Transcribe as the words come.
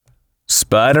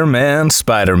Spider-Man,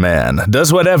 Spider-Man,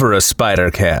 does whatever a spider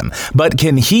can. But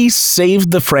can he save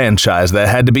the franchise that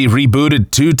had to be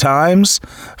rebooted 2 times?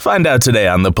 Find out today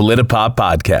on the Politipop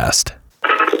Podcast.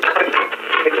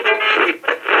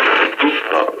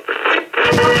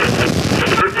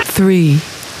 Three,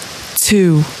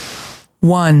 two,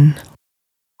 one.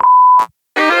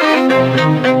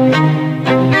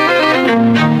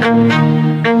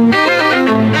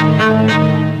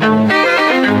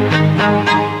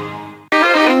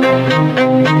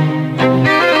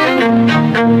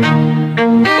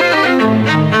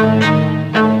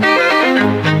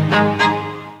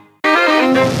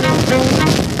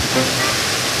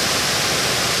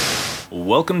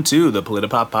 Welcome to the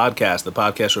Politipop Podcast, the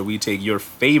podcast where we take your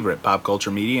favorite pop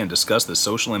culture media and discuss the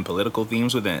social and political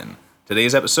themes within.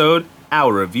 Today's episode,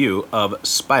 our review of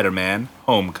Spider-Man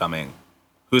Homecoming.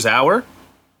 Who's our?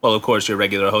 Well, of course, your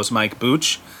regular host, Mike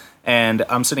Booch. And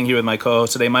I'm sitting here with my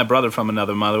co-host today, my brother from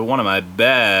another mother, one of my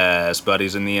best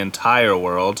buddies in the entire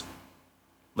world.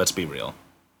 Let's be real.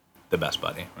 The best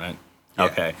buddy, right? Yeah.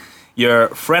 Okay. Your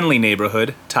friendly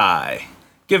neighborhood, Ty.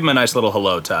 Give him a nice little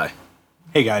hello, Ty.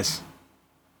 Hey, guys.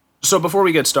 So before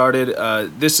we get started,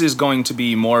 this is going to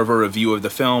be more of a review of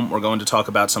the film. We're going to talk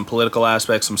about some political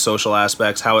aspects, some social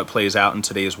aspects, how it plays out in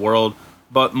today's world.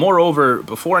 But moreover,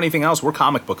 before anything else, we're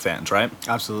comic book fans, right?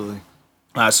 Absolutely.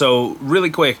 So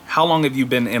really quick, how long have you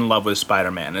been in love with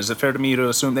Spider-Man? Is it fair to me to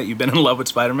assume that you've been in love with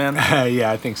Spider-Man? Yeah,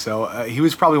 I think so. He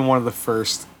was probably one of the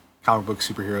first comic book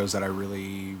superheroes that I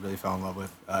really fell in love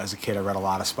with. As a kid, I read a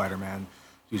lot of Spider-Man,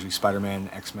 usually Spider-Man,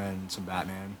 X-Men, some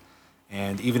Batman.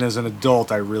 And even as an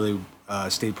adult, I really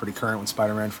stayed pretty current with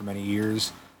Spider-Man for many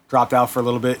years. Dropped out for a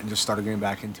little bit and just started getting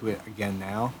back into it again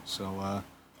now. So,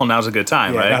 well, now's a good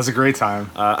time, right? Yeah, now's a great time.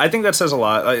 I think that says a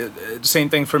lot. Same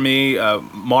thing for me.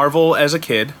 Marvel as a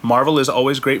kid. Marvel is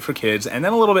always great for kids. And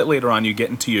then a little bit later on, you get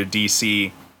into your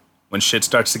DC when shit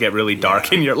starts to get really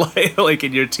dark in your life. Like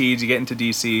in your teens, you get into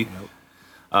DC.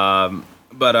 Yep.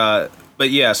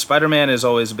 But yeah, Spider-Man has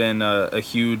always been a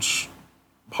huge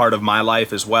part of my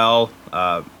life as well.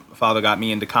 Father got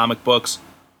me into comic books.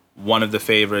 One of the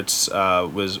favorites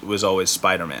was always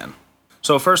Spider-Man.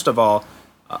 So first of all,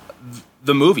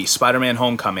 the movie Spider-Man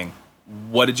Homecoming.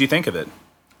 What did you think of it?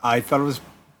 I thought it was,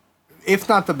 if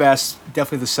not the best,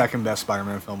 definitely the second best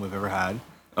Spider-Man film we've ever had.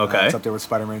 Okay. It's up there with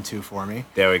Spider-Man 2 for me.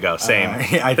 There we go. Same.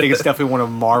 I think it's definitely one of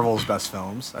Marvel's best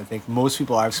films. I think most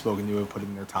people I've spoken to have put it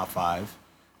in their top 5.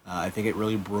 I think it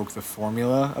really broke the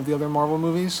formula of the other Marvel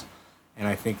movies. And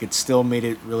I think it still made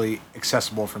it really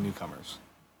accessible for newcomers.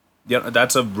 Yeah,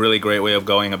 that's a really great way of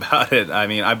going about it. I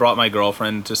mean, I brought my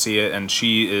girlfriend to see it, and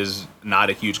she is not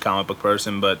a huge comic book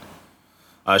person, but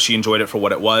she enjoyed it for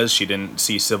what it was. She didn't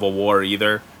see Civil War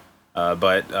either,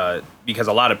 but because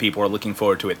a lot of people are looking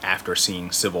forward to it after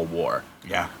seeing Civil War.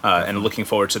 Yeah. And looking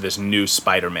forward to this new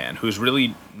Spider-Man, who's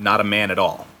really not a man at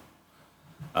all.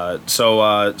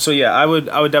 So yeah, I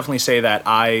would definitely say that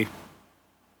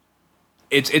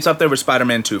It's up there with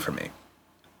Spider-Man 2 for me.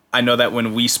 I know that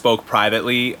when we spoke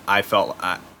privately, I felt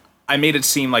I made it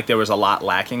seem like there was a lot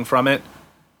lacking from it.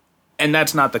 And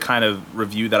that's not the kind of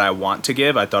review that I want to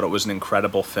give. I thought it was an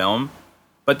incredible film.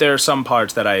 But there are some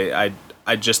parts that I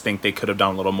just think they could have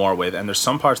done a little more with. And there's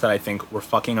some parts that I think were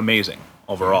fucking amazing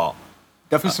overall.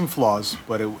 Definitely some flaws,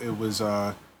 but it was,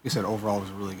 like I said, overall it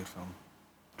was a really good film.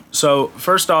 So,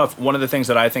 first off, one of the things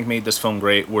that I think made this film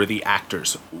great were the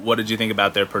actors. What did you think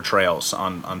about their portrayals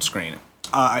on screen?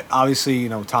 Obviously,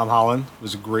 Tom Holland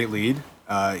was a great lead.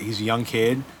 He's a young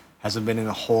kid, hasn't been in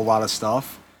a whole lot of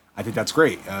stuff. I think that's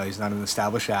great. He's not an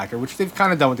established actor, which they've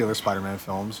kind of done with the other Spider-Man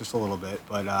films, just a little bit.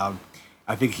 But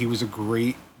I think he was a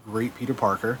great Peter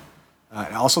Parker.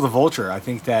 And also the Vulture. I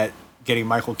think that getting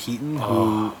Michael Keaton,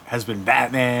 who has been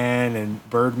Batman and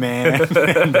Birdman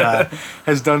and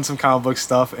has done some comic book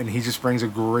stuff, and he just brings a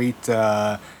great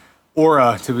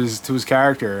aura to his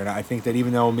character. And I think that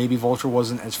even though maybe Vulture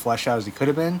wasn't as fleshed out as he could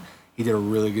have been, he did a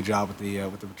really good job with the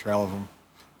portrayal of him.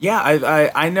 Yeah,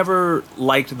 I never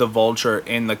liked the Vulture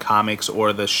in the comics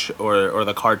or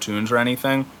the cartoons or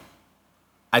anything.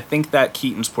 I think that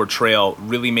Keaton's portrayal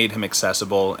really made him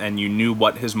accessible, and you knew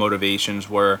what his motivations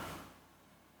were.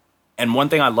 And one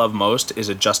thing I love most is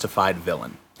a justified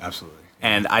villain. Absolutely.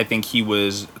 And I think he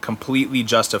was completely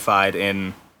justified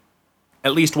in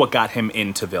at least what got him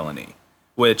into villainy.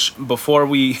 Which, before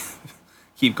we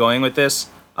keep going with this,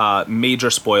 major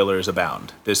spoilers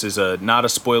abound. This is not a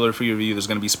spoiler for your review. There's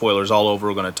going to be spoilers all over.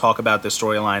 We're going to talk about this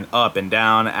storyline up and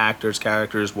down, actors,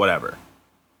 characters, whatever.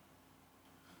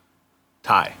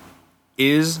 Ty,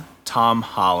 is Tom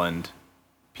Holland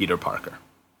Peter Parker?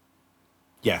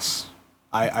 Yes.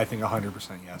 I think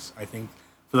 100% yes. I think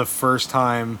for the first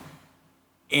time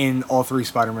in all three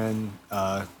Spider-Man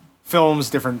films,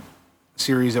 different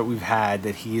series that we've had,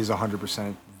 that he is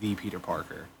 100% the Peter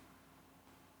Parker.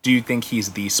 Do you think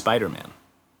he's the Spider-Man?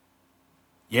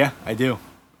 Yeah, I do.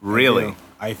 Really? I do.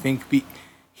 I think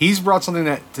he's brought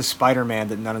something to Spider-Man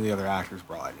that none of the other actors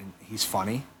brought. And he's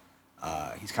funny.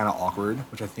 He's kind of awkward,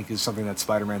 which I think is something that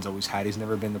Spider-Man's always had. He's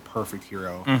never been the perfect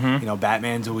hero. You know,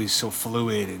 Batman's always so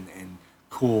fluid and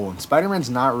cool. And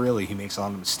Spider-Man's not really. He makes a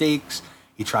lot of mistakes.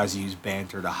 He tries to use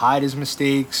banter to hide his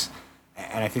mistakes.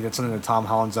 And I think that's something that Tom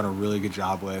Holland's done a really good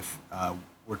job with,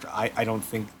 which I don't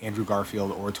think Andrew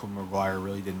Garfield or Tobey Maguire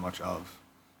really did much of.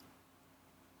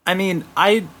 I mean,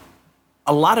 a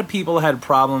lot of people had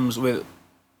problems with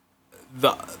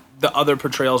the other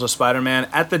portrayals of Spider-Man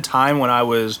at the time when I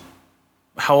was,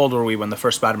 how old were we when the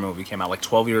first Spider-Man movie came out? Like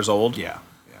 12 years old. Yeah.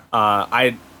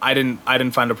 I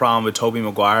didn't find a problem with Tobey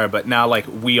Maguire, but now like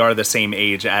we are the same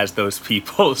age as those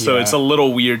people, so it's a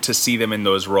little weird to see them in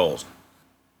those roles.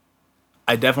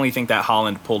 I definitely think that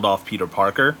Holland pulled off Peter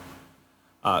Parker.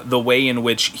 The way in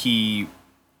which he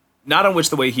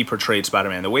the way he portrayed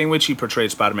Spider-Man, the way in which he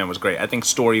portrayed Spider-Man was great. I think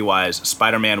story-wise,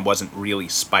 Spider-Man wasn't really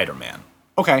Spider-Man.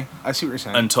 Okay, I see what you're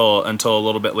saying. Until a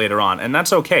little bit later on. And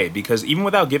that's okay, because even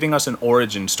without giving us an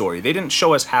origin story, they didn't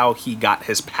show us how he got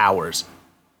his powers.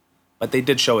 But they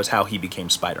did show us how he became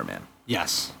Spider-Man.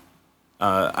 Yes.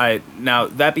 Now,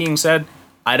 that being said,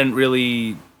 I didn't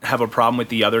really have a problem with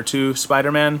the other two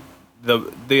Spider-Man.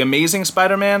 The Amazing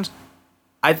Spider-Man,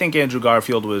 I think Andrew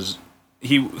Garfield was...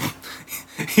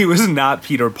 He was not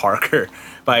Peter Parker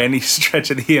by any stretch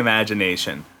of the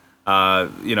imagination.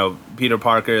 Peter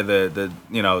Parker, the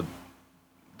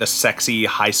sexy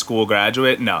high school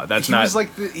graduate. No, that's not.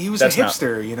 He was a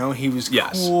hipster. He was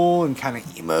cool and kind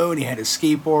of emo, and he had his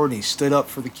skateboard, and he stood up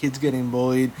for the kids getting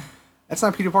bullied. That's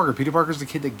not Peter Parker. Peter Parker's the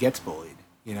kid that gets bullied.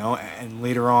 And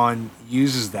later on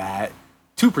uses that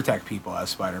to protect people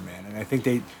as Spider-Man. And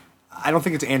I don't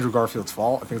think it's Andrew Garfield's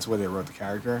fault. I think it's the way they wrote the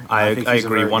character. I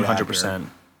agree 100%.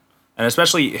 And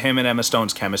especially him and Emma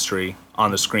Stone's chemistry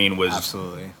on the screen was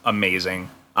absolutely amazing.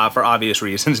 For obvious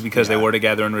reasons, because they were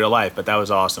together in real life, but that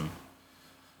was awesome.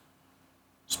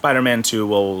 Spider-Man 2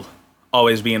 will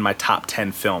always be in my top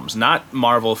 10 films. Not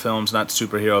Marvel films, not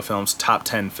superhero films, top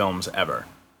 10 films ever.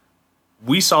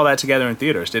 We saw that together in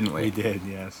theaters, didn't we? We did,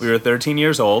 yes. We were 13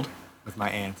 years old. With my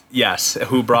aunt. Yes,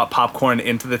 who brought popcorn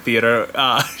into the theater.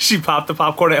 She popped the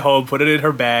popcorn at home, put it in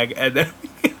her bag, and then...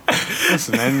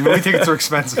 Listen, man, movie tickets are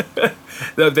expensive.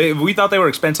 We thought they were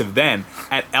expensive then,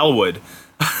 at Elwood,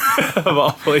 of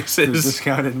all places. It was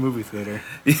discounted movie theater.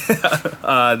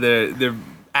 Yeah, they're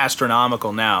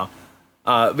astronomical now.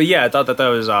 But yeah, I thought that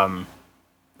was...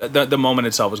 The moment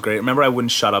itself was great. Remember, I wouldn't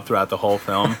shut up throughout the whole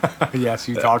film. Yes,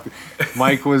 you talked.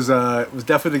 Mike was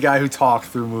definitely the guy who talked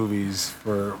through movies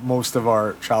for most of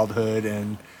our childhood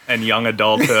and young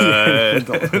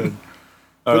adulthood.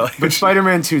 But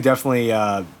Spider-Man 2 definitely,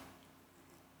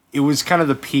 it was kind of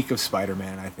the peak of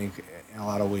Spider-Man. I think in a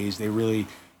lot of ways they really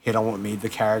hit on what made the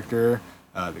character.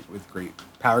 With great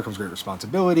power comes great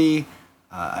responsibility.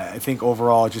 I think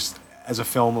overall, just as a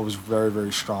film, it was very,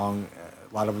 very strong.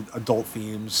 A lot of adult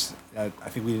themes that I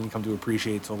think we didn't come to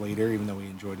appreciate till later, even though we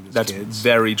enjoyed it as kids. That's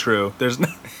very true. There's no,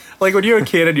 like when you're a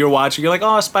kid and you're watching, you're like,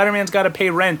 oh, Spider-Man's got to pay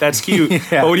rent. That's cute.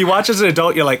 Yeah. But when you watch as an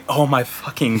adult, you're like, oh my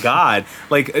fucking God.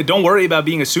 Like, don't worry about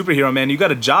being a superhero, man. You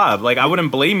got a job. Like, I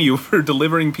wouldn't blame you for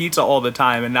delivering pizza all the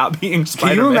time and not being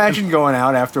Spider-Man. Can you imagine going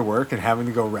out after work and having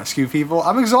to go rescue people?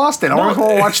 I'm exhausted. I want to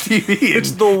go watch TV.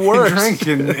 It's the worst. And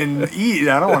drink and eat.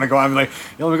 I don't want to go. I'm like,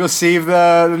 let me go save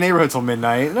the neighborhood till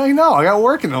midnight. No, I got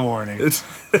work in the morning.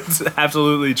 It's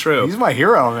absolutely true. He's my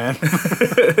hero, man.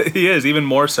 He is, even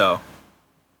more so.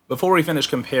 Before we finish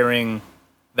comparing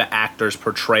the actors'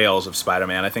 portrayals of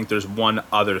Spider-Man, I think there's one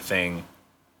other thing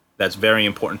that's very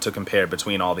important to compare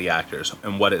between all the actors.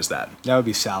 And what is that? That would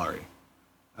be salary.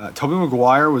 Tobey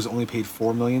Maguire was only paid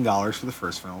 $4 million for the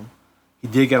first film. He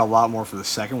did get a lot more for the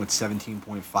second with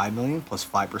 $17.5 million plus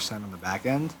 5% on the back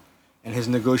end. And his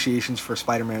negotiations for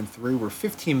Spider-Man 3 were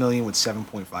 $15 million with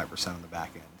 7.5% on the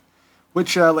back end.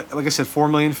 Which, like I said,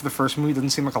 $4 million for the first movie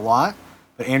doesn't seem like a lot,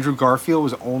 but Andrew Garfield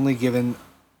was only given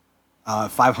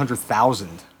 $500,000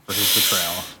 for his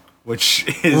portrayal, which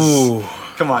is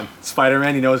come on,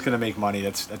 Spider-Man. You know it's going to make money.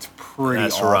 That's pretty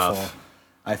awful. Rough.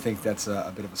 I think that's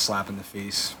a bit of a slap in the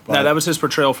face. But no, that was his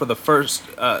portrayal for the first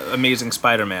Amazing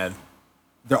Spider-Man.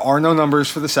 There are no numbers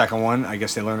for the second one. I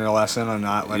guess they learned their lesson on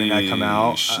not letting that come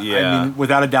out. Yeah. I mean,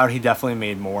 without a doubt, he definitely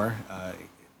made more.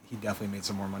 He definitely made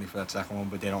some more money for that second one,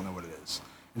 but they don't know what it is.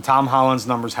 And Tom Holland's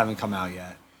numbers haven't come out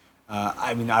yet.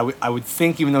 I mean, I would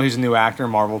think even though he's a new actor,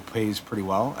 Marvel pays pretty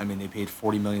well. I mean, they paid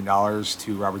 $40 million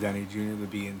to Robert Downey Jr. to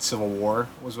be in Civil War,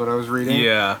 was what I was reading.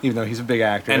 Yeah. Even though he's a big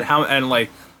actor. And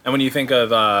when you think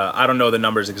of I don't know the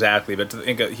numbers exactly, but to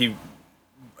think of, he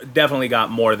definitely got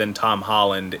more than Tom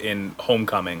Holland in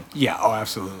Homecoming Yeah, oh,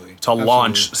 absolutely. to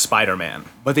launch Spider-Man.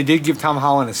 But they did give Tom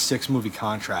Holland a 6-movie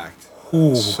contract.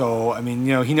 So, I mean,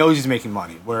 he knows he's making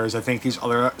money. Whereas I think these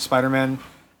other Spider-Man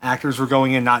actors were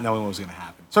going in not knowing what was going to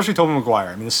happen. Especially Tobey Maguire.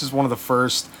 I mean, this is one of the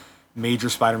first major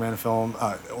Spider-Man film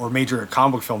or major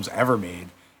comic book films ever made.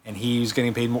 And he's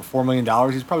getting paid $4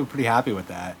 million. He's probably pretty happy with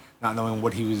that, not knowing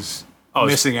what he was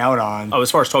missing out on. Oh,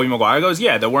 as far as Tobey Maguire goes,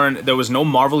 yeah, there was no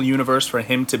Marvel universe for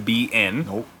him to be in.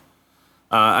 Nope.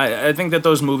 I think that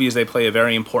those movies, they play a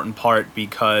very important part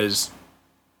because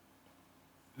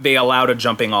they allowed a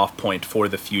jumping off point for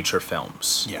the future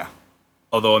films. Yeah.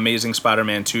 Although Amazing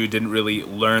Spider-Man 2 didn't really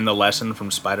learn the lesson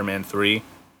from Spider-Man 3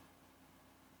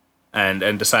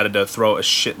 and decided to throw a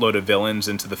shitload of villains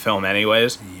into the film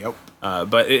anyways. Yep.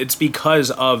 But it's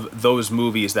because of those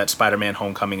movies that Spider-Man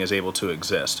Homecoming is able to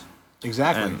exist.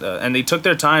 Exactly. And they took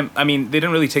their time. I mean, they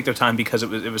didn't really take their time because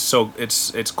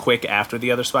it's quick after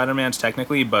the other Spider-Mans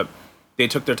technically, but they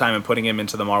took their time in putting him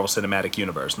into the Marvel Cinematic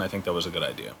Universe, and I think that was a good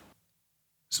idea.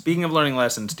 Speaking of learning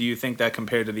lessons, do you think that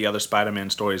compared to the other Spider-Man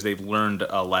stories, they've learned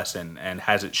a lesson, and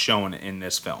has it shown in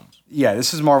this film? Yeah,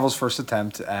 this is Marvel's first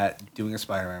attempt at doing a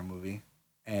Spider-Man movie.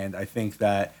 And I think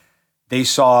that they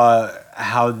saw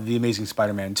how the Amazing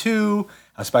Spider-Man 2,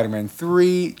 how Spider-Man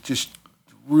 3 just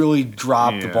really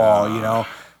dropped the ball,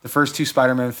 The first 2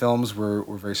 Spider-Man films were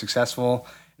very successful.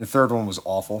 And the third one was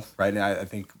awful, right? And I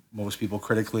think most people,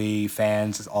 critically,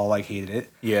 fans, all hated it.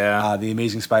 Yeah. The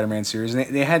Amazing Spider-Man series. And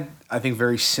they had, I think,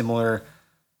 very similar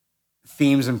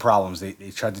themes and problems. They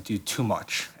tried to do too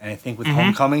much. And I think with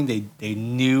Homecoming, they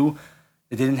knew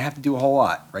they didn't have to do a whole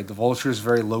lot, right? The Vulture is a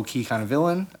very low-key kind of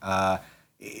villain.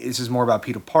 This is more about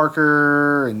Peter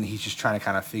Parker, and he's just trying to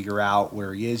kind of figure out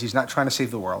where he is. He's not trying to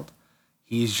save the world.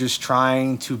 He's just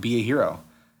trying to be a hero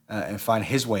and find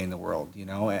his way in the world,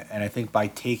 And I think by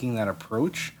taking that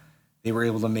approach, they were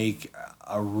able to make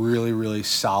a really, really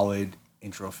solid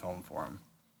intro film for him.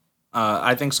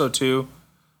 I think so too.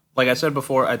 Like I said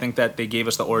before, I think that they gave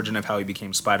us the origin of how he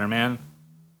became Spider-Man,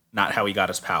 not how he got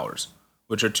his powers,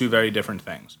 which are two very different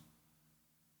things.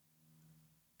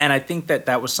 And I think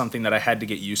that was something that I had to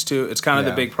get used to. It's kind of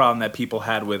the big problem that people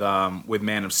had with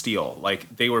Man of Steel.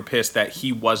 Like, they were pissed that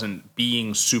he wasn't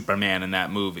being Superman in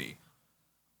that movie.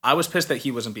 I was pissed that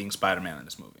he wasn't being Spider-Man in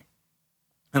this movie.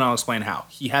 And I'll explain how.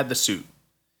 He had the suit.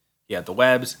 He had the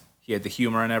webs. He had the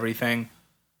humor and everything.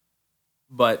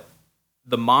 But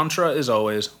the mantra is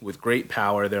always, with great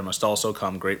power, there must also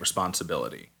come great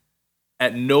responsibility.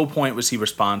 At no point was he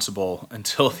responsible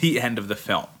until the end of the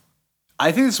film.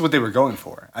 I think this is what they were going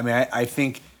for. I mean, I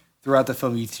think throughout the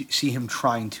film, you see him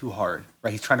trying too hard,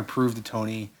 right? He's trying to prove to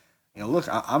Tony, look,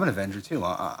 I'm an Avenger too.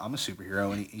 I'm a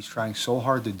superhero, and he's trying so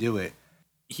hard to do it.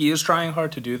 He is trying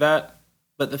hard to do that,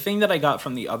 but the thing that I got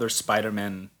from the other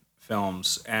Spider-Man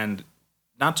films, and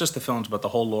not just the films, but the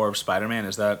whole lore of Spider-Man,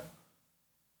 is that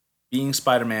being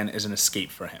Spider-Man is an escape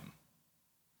for him.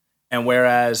 And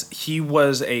whereas he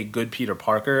was a good Peter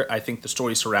Parker, I think the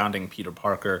story surrounding Peter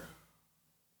Parker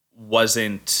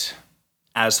wasn't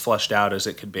as fleshed out as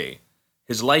it could be.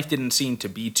 His life didn't seem to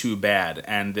be too bad,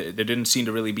 and there didn't seem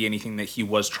to really be anything that he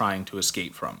was trying to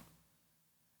escape from.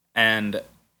 And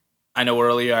I know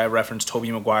earlier I referenced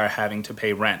Tobey Maguire having to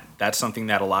pay rent. That's something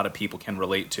that a lot of people can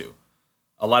relate to.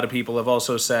 A lot of people have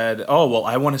also said, oh, well,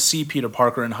 I want to see Peter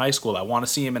Parker in high school. I want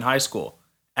to see him in high school.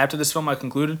 After this film I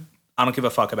concluded, I don't give a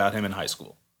fuck about him in high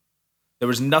school. There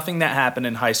was nothing that happened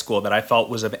in high school that I felt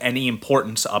was of any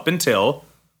importance up until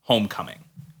Homecoming.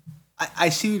 I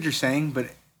see what you're saying,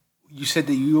 but you said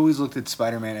that you always looked at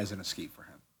Spider-Man as an escape for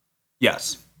him.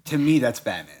 Yes. To me, that's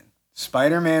Batman.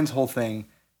 Spider-Man's whole thing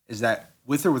is that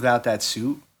with or without that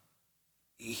suit,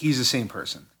 he's the same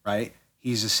person, right?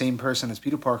 He's the same person as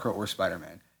Peter Parker or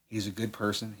Spider-Man. He's a good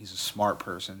person. He's a smart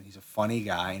person. He's a funny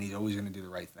guy, and he's always going to do the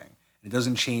right thing. And it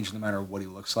doesn't change no matter what he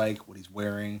looks like, what he's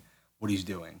wearing, what he's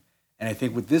doing. And I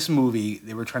think with this movie,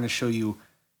 they were trying to show you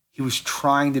he was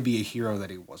trying to be a hero that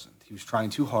he wasn't. He was trying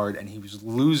too hard, and he was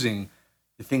losing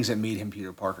the things that made him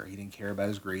Peter Parker. He didn't care about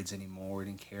his grades anymore. He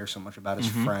didn't care so much about his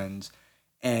friends.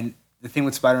 And the thing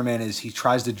with Spider-Man is he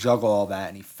tries to juggle all that,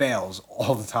 and he fails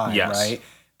all the time, right?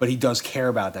 But he does care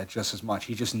about that just as much.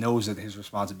 He just knows that his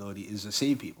responsibility is to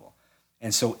save people.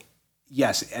 And so,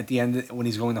 yes, at the end, when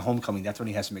he's going to Homecoming, that's when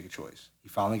he has to make a choice. He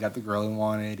finally got the girl he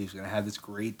wanted. He was going to have this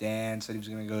great dance that he was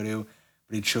going to go to,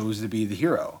 but he chose to be the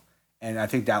hero. And I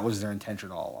think that was their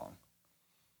intention all along.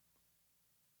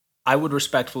 I would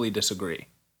respectfully disagree.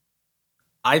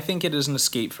 I think it is an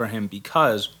escape for him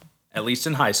because, at least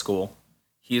in high school,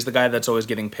 he's the guy that's always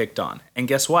getting picked on. And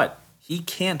guess what? He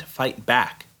can't fight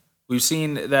back. We've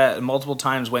seen that multiple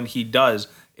times when he does,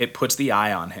 it puts the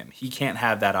eye on him. He can't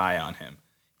have that eye on him.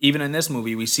 Even in this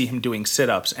movie, we see him doing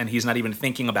sit-ups, and he's not even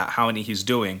thinking about how many he's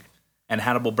doing. And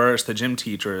Hannibal Buress, the gym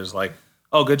teacher, is like,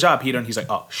 "Oh, good job, Peter," and he's like,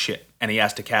 "Oh shit," and he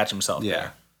has to catch himself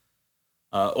there.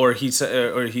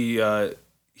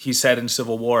 He said in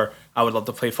Civil War, "I would love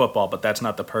to play football, but that's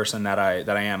not the person that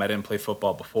I am. I didn't play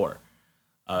football before."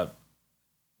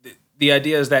 The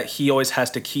idea is that he always has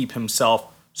to keep himself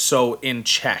so in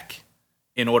check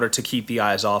in order to keep the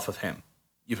eyes off of him.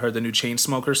 You've heard the new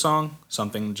Chainsmokers song,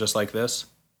 something just like this?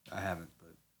 I haven't,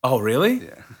 but Oh, really?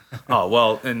 yeah. Oh,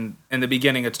 well, in the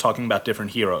beginning, it's talking about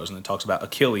different heroes, and it talks about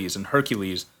Achilles and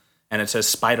Hercules, and it says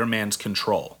Spider-Man's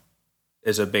control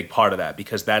is a big part of that,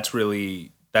 because that's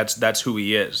really, that's who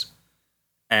he is.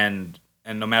 And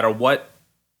no matter what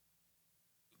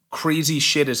crazy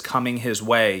shit is coming his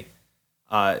way,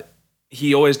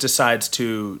 he always decides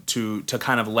to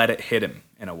kind of let it hit him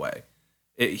in a way.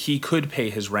 He could pay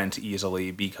his rent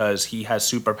easily because he has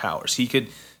superpowers.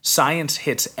 Science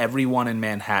hits everyone in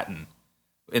Manhattan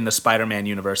in the Spider-Man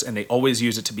universe, and they always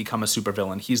use it to become a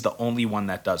supervillain. He's the only one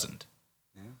that doesn't.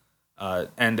 Yeah.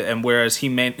 And whereas he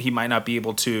might not be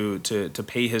able to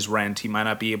pay his rent, he might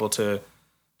not be able to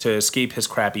escape his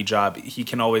crappy job. He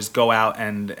can always go out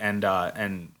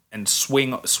and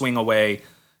swing away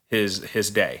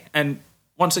his day. And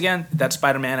once again, that's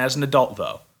Spider-Man as an adult,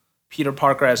 though. Peter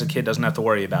Parker as a kid doesn't have to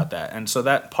worry about that. And so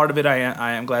that part of it,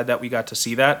 I am glad that we got to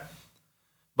see that.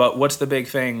 But what's the big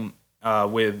thing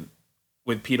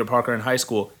with Peter Parker in high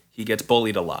school? He gets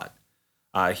bullied a lot.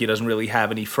 He doesn't really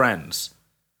have any friends.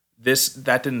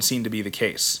 That didn't seem to be the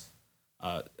case.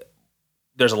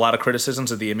 There's a lot of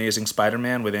criticisms of The Amazing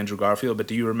Spider-Man with Andrew Garfield, but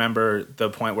do you remember the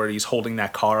point where he's holding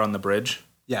that car on the bridge?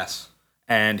 Yes.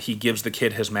 And he gives the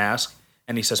kid his mask,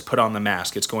 and he says, "Put on the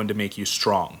mask. It's going to make you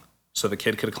strong." So the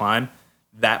kid could climb.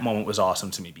 That moment was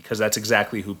awesome to me because that's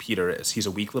exactly who Peter is. He's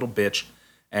a weak little bitch,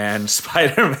 and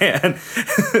Spider-Man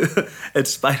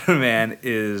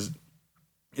is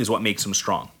what makes him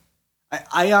strong.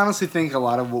 I honestly think a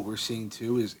lot of what we're seeing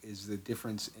too is the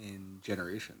difference in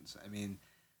generations. I mean,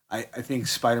 I think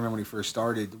Spider-Man when he first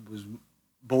started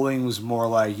bullying was more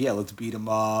like, yeah, let's beat him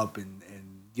up and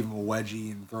give him a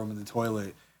wedgie and throw him in the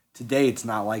toilet. Today it's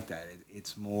not like that.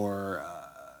 It's more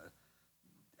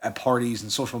at parties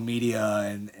and social media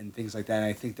and things like that. And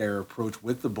I think their approach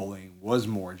with the bullying was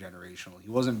more generational. He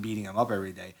wasn't beating him up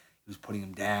every day. He was putting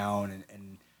him down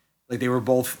and like they were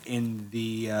both in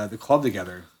the club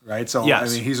together, right? So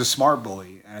yes. I mean, he's a smart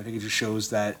bully, and I think it just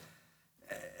shows that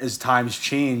as times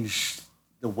change,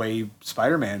 the way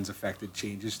Spider-Man's affected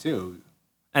changes too.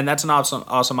 And that's an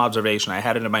awesome observation. I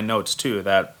had it in my notes too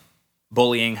that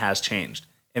bullying has changed.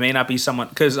 It may not be someone,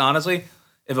 because honestly,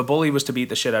 if a bully was to beat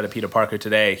the shit out of Peter Parker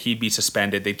today, he'd be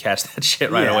suspended. They'd catch that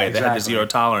shit right away. Exactly. They had the zero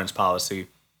tolerance policy.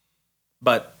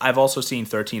 But I've also seen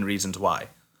 13 Reasons Why.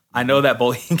 I know that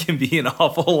bullying can be an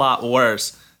awful lot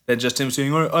worse than just him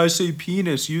saying, "I say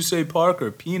penis, you say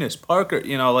Parker, penis, Parker."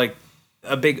 You know, like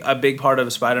a big part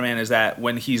of Spider-Man is that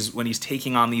when he's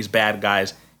taking on these bad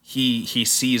guys, he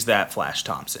sees that Flash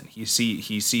Thompson. He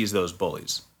sees those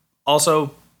bullies.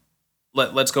 Also,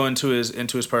 let's go into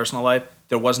his personal life.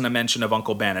 There wasn't a mention of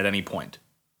Uncle Ben at any point.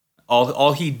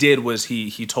 All he did was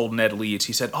he told Ned Leeds.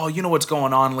 He said, "Oh, you know what's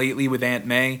going on lately with Aunt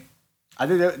May?" I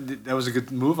think that was a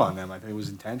good move on them. I think it was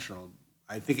intentional.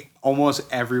 I think almost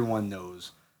everyone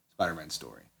knows Spider-Man's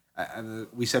story.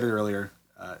 We said it earlier.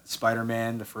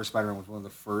 Spider-Man, the first Spider-Man, was one of the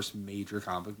first major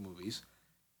comic movies.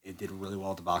 It did really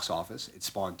well at the box office. It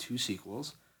spawned 2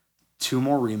 sequels, 2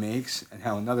 more remakes, and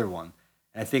now another one.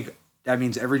 And I think that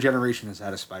means every generation has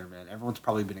had a Spider-Man. Everyone's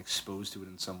probably been exposed to it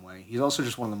in some way. He's also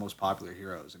just one of the most popular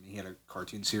heroes. I mean, he had a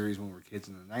cartoon series when we were kids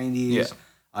in the 90s.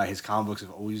 Yeah. His comic books have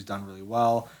always done really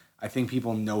well. I think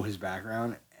people know his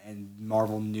background, and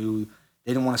Marvel knew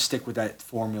they didn't want to stick with that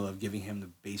formula of giving him the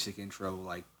basic intro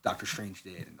like Doctor Strange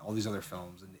did and all these other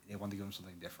films, and they wanted to give him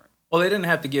something different. Well, they didn't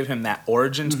have to give him that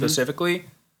origin specifically,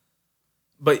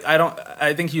 but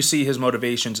I think you see his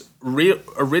motivations.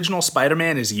 Original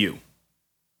Spider-Man is you.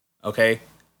 Okay?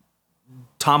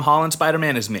 Tom Holland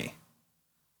Spider-Man is me.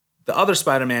 The other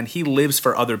Spider-Man, he lives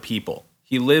for other people.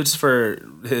 He lives for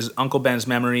his Uncle Ben's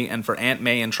memory and for Aunt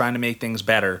May and trying to make things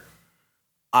better.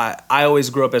 I always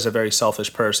grew up as a very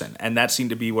selfish person, and that seemed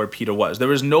to be where Peter was. There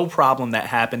was no problem that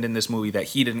happened in this movie that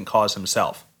he didn't cause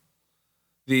himself.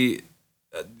 He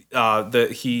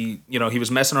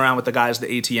was messing around with the guys at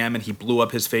the ATM, and he blew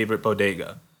up his favorite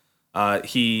bodega.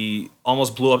 He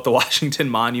almost blew up the Washington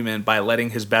Monument by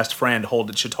letting his best friend hold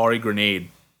a Chitauri grenade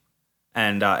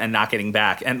and not getting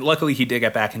back. And luckily, he did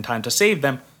get back in time to save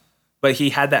them. But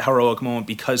he had that heroic moment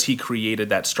because he created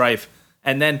that strife.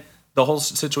 And then the whole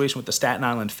situation with the Staten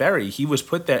Island ferry, he was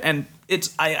put there. And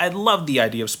I love the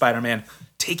idea of Spider-Man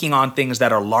taking on things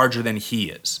that are larger than he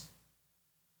is.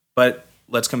 But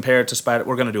let's compare it to Spider.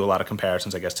 We're going to do a lot of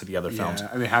comparisons, I guess, to the other films.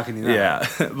 I mean, how can you not?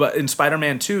 Yeah, but in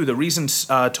Spider-Man 2, the reason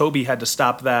Toby had to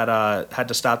stop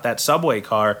that subway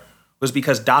car was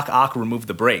because Doc Ock removed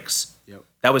the brakes. Yep.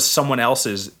 That was someone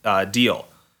else's deal,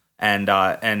 and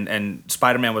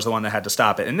Spider-Man was the one that had to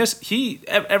stop it. And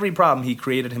every problem he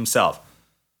created himself,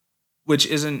 which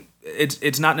isn't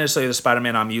it's not necessarily the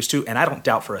Spider-Man I'm used to, and I don't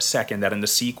doubt for a second that in the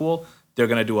sequel they're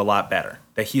going to do a lot better.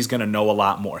 That he's going to know a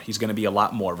lot more. He's going to be a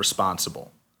lot more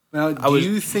responsible. Now, do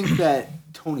you think that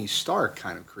Tony Stark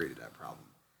kind of created that problem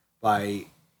by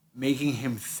making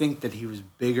him think that he was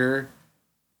bigger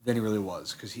than he really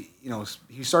was? Because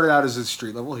he started out as a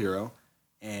street level hero,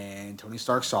 and Tony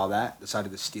Stark saw that,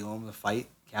 decided to steal him to fight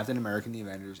Captain America and the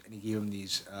Avengers, and he gave him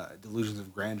these delusions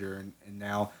of grandeur. And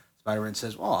now Spider-Man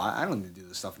says, "Well, I don't need to do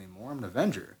this stuff anymore. I'm an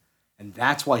Avenger," and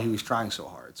that's why he was trying so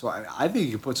hard. So I think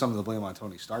you can put some of the blame on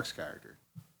Tony Stark's character.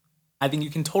 I think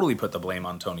you can totally put the blame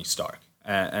on Tony Stark.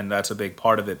 And that's a big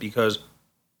part of it because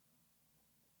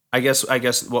I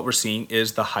guess what we're seeing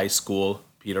is the high school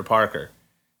Peter Parker.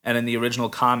 And in the original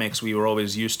comics, we were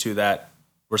always used to that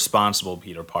responsible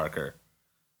Peter Parker.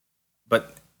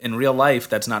 But in real life,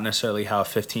 that's not necessarily how a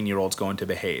 15-year-old's going to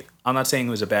behave. I'm not saying it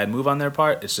was a bad move on their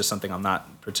part. It's just something I'm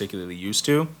not particularly used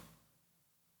to.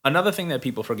 Another thing that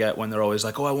people forget when they're always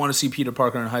like, oh, I want to see Peter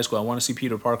Parker in high school. I want to see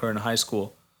Peter Parker in high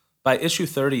school. By issue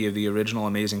 30 of the original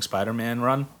Amazing Spider-Man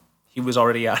run, he was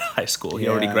already out of high school. He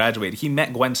already graduated. He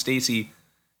met Gwen Stacy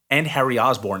and Harry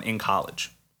Osborn in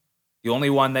college. The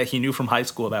only one that he knew from high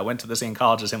school that went to the same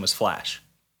college as him was Flash.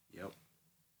 Yep.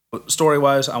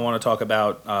 Story-wise, I want to talk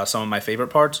about some of my favorite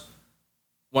parts.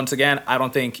 Once again, I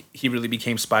don't think he really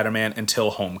became Spider-Man until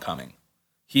Homecoming.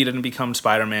 He didn't become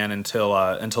Spider-Man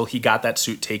until he got that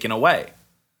suit taken away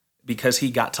because he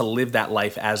got to live that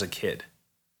life as a kid.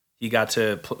 He got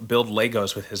to build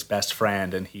Legos with his best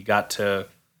friend, and he got to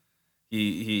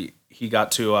he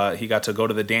got to go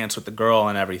to the dance with the girl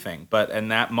and everything. But in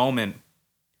that moment,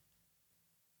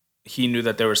 he knew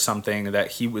that there was something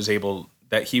that he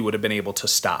would have been able to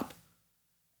stop.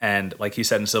 And like he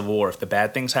said in Civil War, if the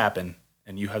bad things happen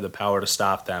and you have the power to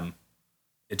stop them,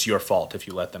 it's your fault if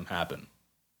you let them happen.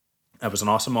 That was an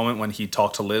awesome moment when he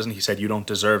talked to Liz and he said, "You don't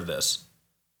deserve this."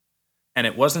 And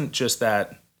it wasn't just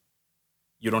that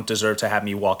you don't deserve to have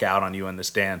me walk out on you in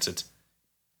this dance. It's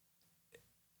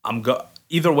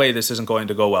either way, this isn't going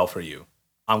to go well for you.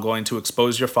 I'm going to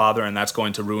expose your father, and that's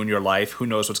going to ruin your life. Who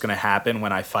knows what's going to happen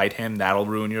when I fight him? That'll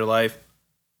ruin your life.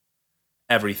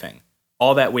 Everything.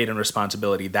 All that weight and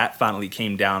responsibility, that finally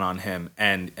came down on him,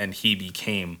 and he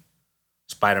became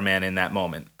Spider-Man in that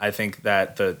moment. I think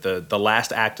that the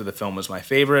last act of the film was my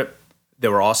favorite. There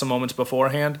were awesome moments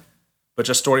beforehand, but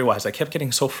just story-wise, I kept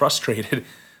getting so frustrated.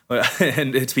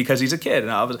 And it's because he's a kid,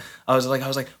 and I was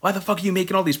like, why the fuck are you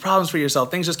making all these problems for yourself?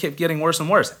 Things just kept getting worse and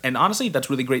worse. And honestly, that's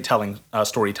really great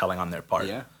storytelling on their part.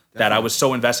 Yeah, that I was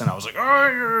so invested. I was like,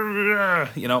 oh,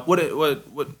 yeah.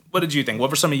 What did you think? What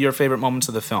were some of your favorite moments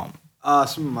of the film?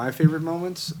 Some of my favorite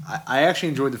moments. I actually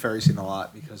enjoyed the ferry scene a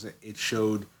lot because it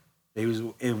showed that he was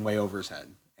in way over his head,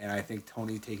 and I think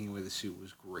Tony taking away the suit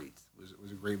was great. It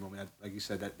was a great moment. Like you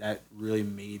said, that really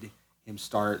made him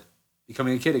start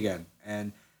becoming a kid again,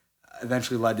 and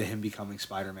eventually led to him becoming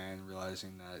Spider-Man and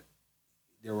realizing that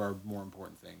there were more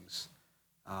important things.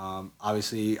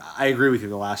 Obviously, I agree with you.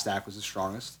 The last act was the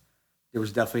strongest. There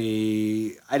was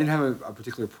definitely... I didn't have a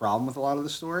particular problem with a lot of the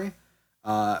story.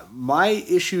 My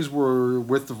issues were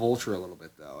with the Vulture a little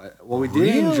bit, though. Well, we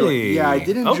did enjoy... Yeah, I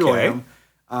did enjoy him.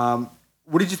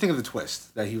 What did you think of the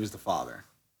twist that he was the father?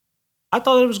 I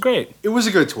thought it was great. It was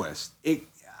a good twist.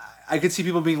 I could see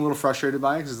people being a little frustrated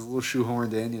by it because it's a little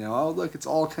shoehorned in. Oh, look, it's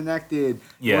all connected.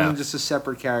 Yeah. It wasn't just a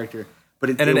separate character. But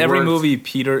in every movie,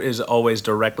 Peter is always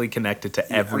directly connected to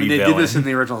every villain. They did this in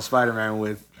the original Spider-Man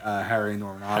with Harry and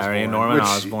Norman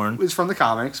Osborn. It was from the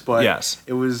comics, but yes.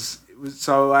 it was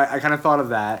so I kind of thought of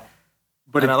that.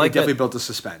 But it definitely built the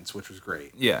suspense, which was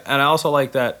great. Yeah, and I also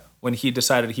like that when he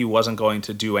decided he wasn't going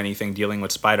to do anything dealing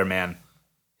with Spider-Man,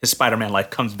 his Spider-Man life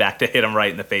comes back to hit him right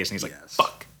in the face, and he's like,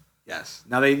 fuck. Yes.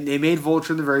 Now, they made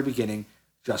Vulture in the very beginning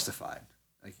justified.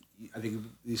 Like I think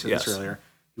you said this earlier.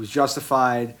 He was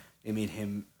justified. They made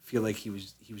him feel like he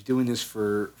was doing this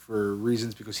for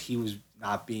reasons because he was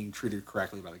not being treated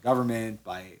correctly by the government,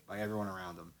 by everyone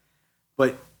around him.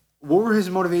 But what were his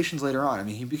motivations later on? I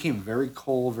mean, he became very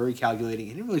cold, very calculating.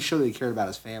 He didn't really show that he cared about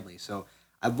his family. So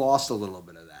I lost a little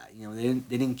bit of that. You know,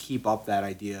 they didn't keep up that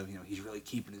idea of, he's really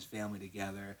keeping his family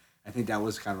together. I think that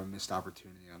was kind of a missed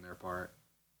opportunity on their part.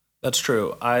 That's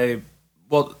true. I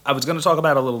was going to talk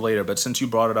about it a little later, but since you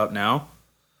brought it up now,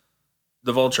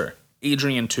 the Vulture,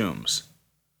 Adrian Toombs.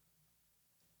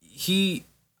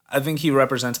 I think he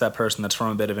represents that person that's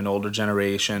from a bit of an older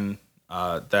generation.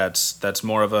 That's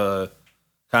more of a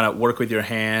kind of work with your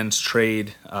hands,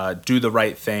 trade, do the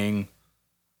right thing.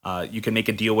 You can make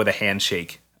a deal with a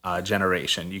handshake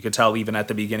generation. You could tell even at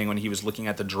the beginning when he was looking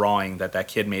at the drawing that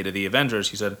kid made of the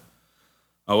Avengers, he said,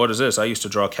 "Oh, what is this? I used to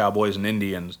draw cowboys and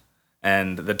Indians."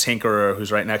 And the tinkerer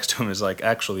who's right next to him is like,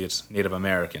 "Actually, it's Native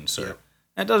American, sir." Yeah.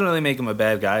 That doesn't really make him a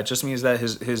bad guy. It just means that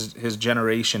his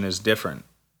generation is different.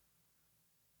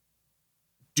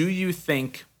 Do you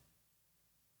think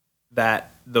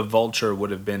that the Vulture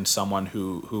would have been someone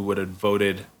who would have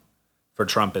voted for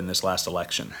Trump in this last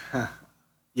election?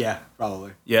 Yeah,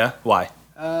 probably. Yeah? Why?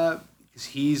 Because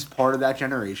he's part of that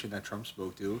generation that Trump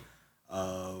spoke to,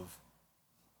 of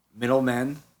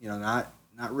middlemen, not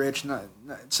rich, not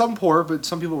some poor, but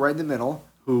some people right in the middle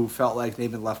who felt like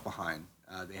they've been left behind.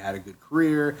 They had a good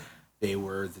career. They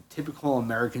were the typical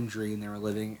American dream they were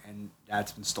living, and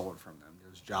that's been stolen from them.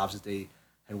 There's jobs that they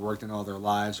had worked in all their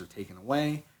lives are taken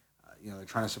away. They're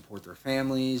trying to support their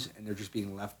families, and they're just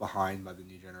being left behind by the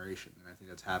new generation. And I think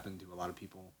that's happened to a lot of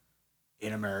people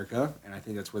in America, and I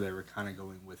think that's where they were kind of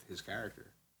going with his character.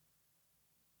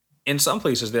 In some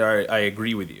places there, I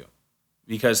agree with you,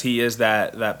 because he is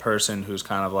that person who's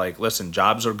kind of like, listen,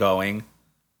 jobs are going.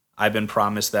 I've been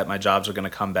promised that my jobs are going to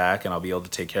come back and I'll be able to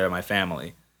take care of my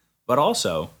family. But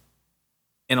also,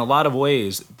 in a lot of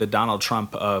ways, the Donald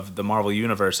Trump of the Marvel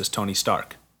Universe is Tony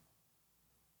Stark.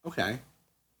 Okay.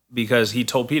 Because he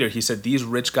told Peter, he said, these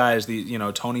rich guys,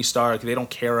 Tony Stark, they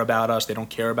don't care about us. They don't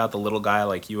care about the little guy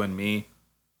like you and me.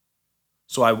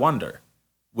 So I wonder,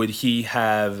 would he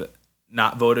have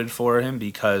not voted for him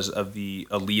because of the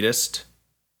elitist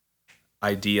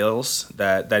ideals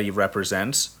that he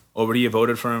represents? Or would he have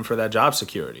voted for him for that job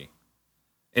security?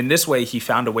 In this way, he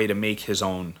found a way to make his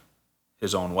own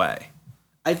way.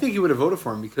 I think he would have voted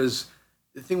for him because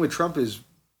the thing with Trump is,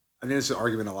 I think this is an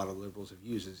argument a lot of liberals have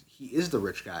used, is he is the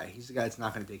rich guy. He's the guy that's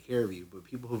not going to take care of you. But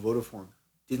people who voted for him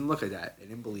didn't look at that. They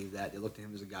didn't believe that. They looked at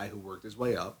him as a guy who worked his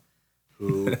way up.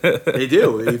 Who they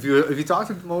do. If you talk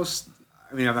to most,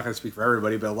 I mean, I'm not going to speak for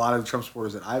everybody, but a lot of the Trump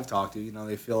supporters that I've talked to,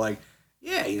 they feel like,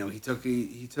 yeah, he took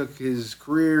his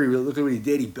career. Look at what he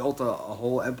did. He built a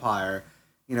whole empire,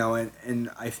 and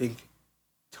I think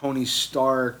Tony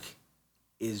Stark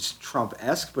is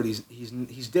Trump-esque, but he's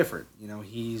different.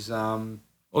 He's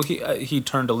Well, he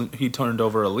turned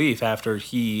over a leaf after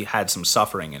he had some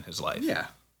suffering in his life. Yeah.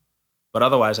 But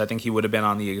otherwise, I think he would have been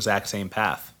on the exact same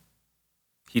path.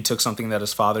 He took something that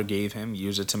his father gave him,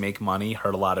 used it to make money,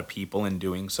 hurt a lot of people in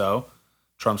doing so.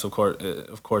 Trump's,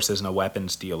 of course, isn't a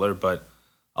weapons dealer, but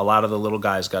a lot of the little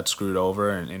guys got screwed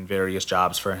over in various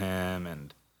jobs for him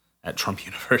and at Trump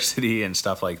University and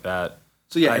stuff like that.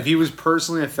 So, yeah, if he was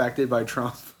personally affected by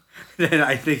Trump, then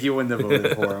I think he wouldn't have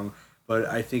voted for him. But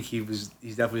I think he's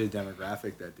definitely a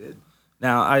demographic that did.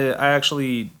 Now, I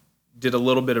actually did a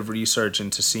little bit of research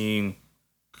into seeing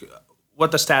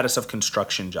what the status of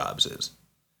construction jobs is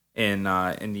in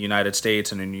the United States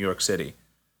and in New York City.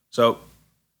 So,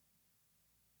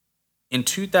 in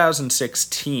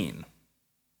 2016,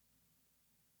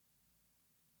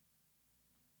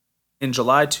 in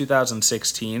July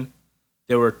 2016,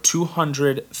 there were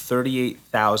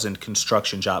 238,000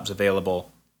 construction jobs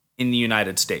available in the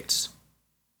United States.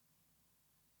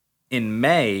 In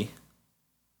May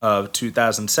of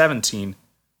 2017,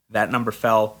 that number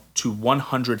fell to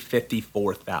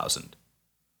 154,000,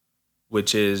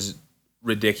 which is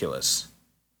ridiculous.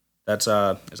 That's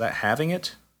is that halving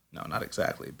it? No, not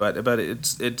exactly, but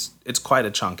it's quite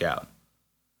a chunk out.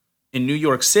 In New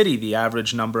York City, the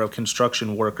average number of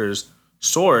construction workers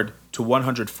soared to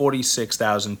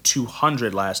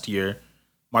 146,200 last year,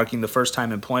 marking the first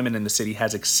time employment in the city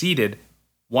has exceeded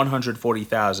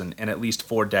 140,000 in at least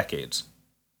 4 decades.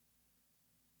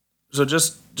 So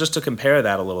just to compare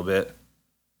that a little bit,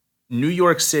 New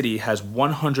York City has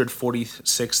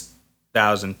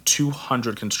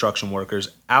 146,200 construction workers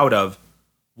out of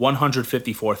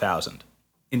 154,000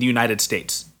 in the United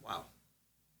States. Wow.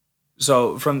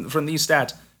 So from these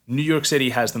stats, New York City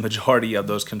has the majority of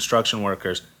those construction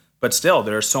workers, but still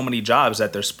there are so many jobs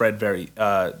that they're spread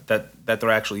that they're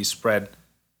actually spread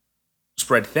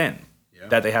thin,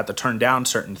 that they have to turn down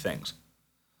certain things.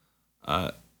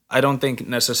 I don't think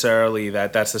necessarily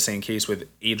that that's the same case with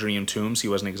Adrian Toomes. He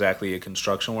wasn't exactly a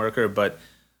construction worker, but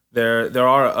there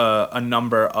are a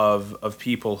number of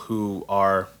people who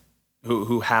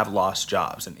have lost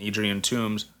jobs, and Adrian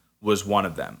Toomes was one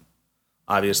of them.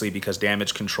 Obviously, because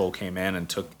damage control came in and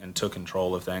took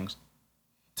control of things,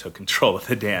 took control of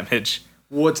the damage.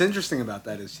 What's interesting about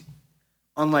that is,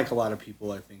 unlike a lot of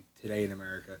people, I think, today in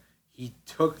America, he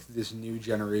took this new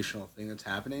generational thing that's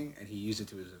happening and he used it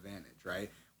to his advantage, right?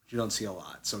 Which you don't see a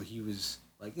lot. So he was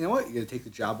like, you know what? You're going to take the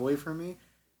job away from me?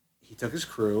 He took his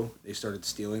crew. They started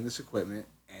stealing this equipment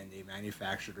and they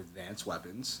manufactured advanced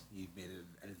weapons. He made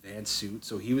an advanced suit.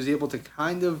 So he was able to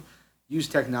kind of use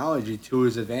technology to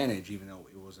his advantage, even though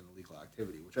it was an illegal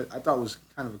activity, which I thought was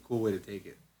kind of a cool way to take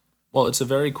it. Well, it's a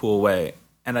very cool way.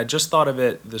 And I just thought of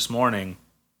it this morning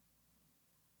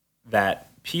that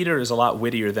Peter is a lot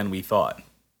wittier than we thought.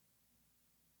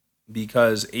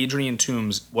 Because Adrian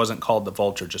Toomes wasn't called the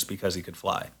Vulture just because he could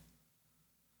fly.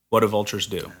 What do vultures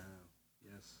do?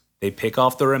 Yes. They pick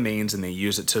off the remains and they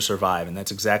use it to survive. And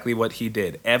that's exactly what he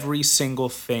did. Every single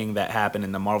thing that happened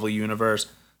in the Marvel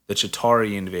Universe, the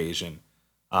Chitauri invasion,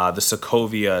 the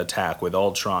Sokovia attack with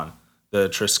Ultron, the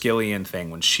Triskelion thing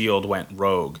when S.H.I.E.L.D. went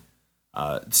rogue,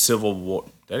 Civil War.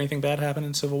 Did anything bad happen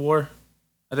in Civil War?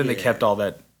 I think they kept all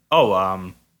that.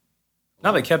 Oh,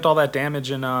 no, they kept all that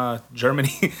damage in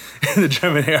Germany, in the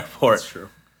German airport. That's true.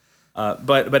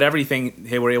 But everything,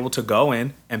 they were able to go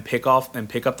in and pick up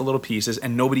the little pieces,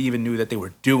 and nobody even knew that they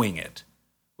were doing it,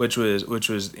 which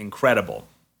was incredible.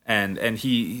 And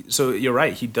so you're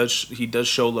right, he does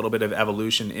show a little bit of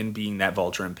evolution in being that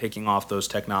Vulture and picking off those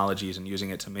technologies and using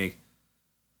it to make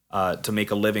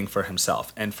a living for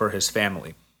himself and for his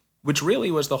family, which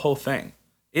really was the whole thing.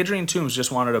 Adrian Toomes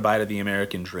just wanted a bite of the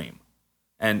American dream,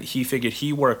 and he figured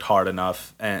he worked hard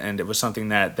enough, and it was something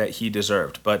that he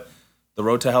deserved. But the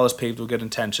road to hell is paved with good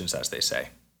intentions, as they say.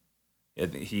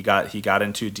 He got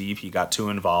in too deep, he got too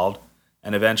involved,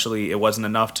 and eventually it wasn't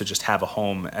enough to just have a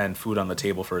home and food on the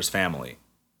table for his family.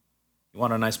 He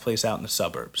wanted a nice place out in the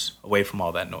suburbs, away from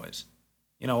all that noise.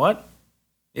 You know what?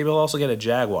 Maybe he'll also get a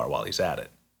Jaguar while he's at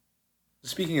it.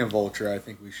 Speaking of Vulture, I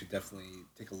think we should definitely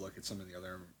take a look at some of the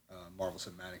other Marvel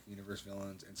Cinematic Universe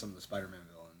villains and some of the Spider-Man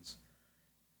villains.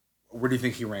 Where do you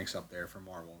think he ranks up there for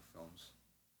Marvel films?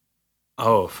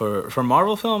 Oh, for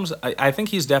Marvel films, I think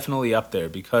he's definitely up there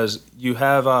because you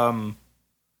have,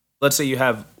 let's say you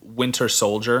have Winter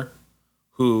Soldier,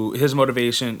 who his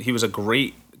motivation, he was a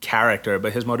great character,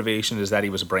 but his motivation is that he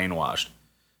was brainwashed.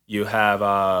 You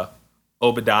have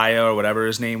Obadiah, or whatever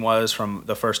his name was from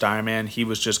the first Iron Man. He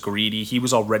was just greedy. He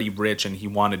was already rich and he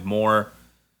wanted more.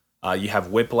 You have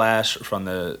Whiplash from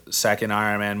the second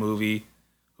Iron Man movie,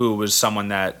 who was someone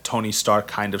that Tony Stark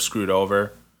kind of screwed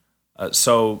over.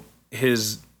 So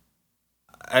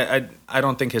I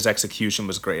don't think his execution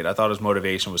was great. I thought his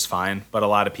motivation was fine, but a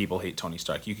lot of people hate Tony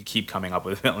Stark. You could keep coming up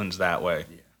with villains that way.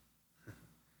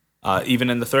 Yeah. Even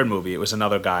in the third movie, it was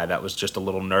another guy that was just a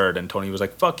little nerd, and Tony was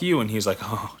like, fuck you, and he's like,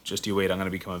 oh, just you wait, I'm going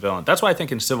to become a villain. That's why I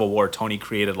think in Civil War, Tony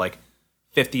created like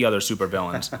 50 other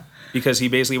supervillains, because he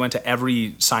basically went to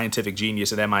every scientific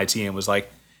genius at MIT and was like,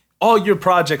 all your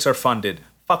projects are funded.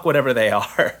 Fuck whatever they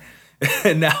are.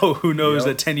 And now who knows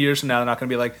that 10 years from now, they're not going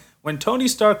to be like, when Tony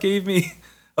Stark gave me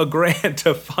a grant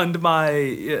to fund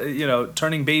my,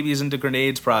 turning babies into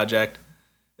grenades project,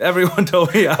 everyone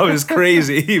told me I was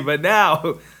crazy, but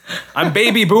now I'm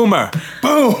baby boomer.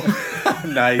 Boom.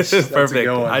 Nice. That's perfect. A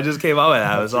good one. I just came up with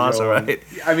that. It was awesome, right?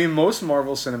 I mean, most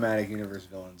Marvel Cinematic Universe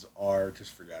villains are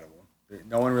just forgettable.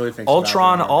 No one really thinks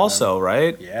Ultron about them. also,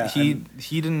 right? Yeah.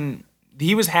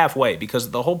 He was halfway, because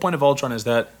the whole point of Ultron is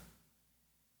that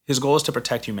his goal is to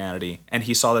protect humanity, and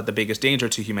he saw that the biggest danger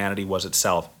to humanity was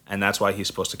itself, and that's why he's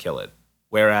supposed to kill it.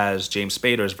 Whereas James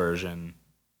Spader's version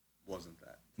wasn't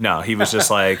that. No, he was just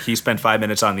like, he spent 5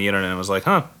 minutes on the internet and was like,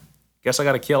 guess I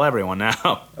got to kill everyone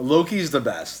now. Loki's the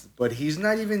best, but he's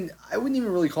not even, I wouldn't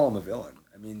even really call him a villain.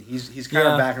 I mean, he's kind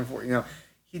of back and forth,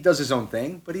 he does his own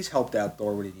thing, but he's helped out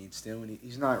Thor when he needs to, and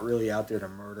he's not really out there to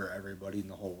murder everybody in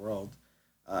the whole world.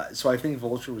 So I think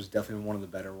Vulture was definitely one of the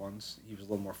better ones. He was a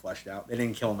little more fleshed out. They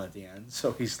didn't kill him at the end,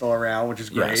 so he's still around, which is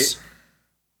great. Yes.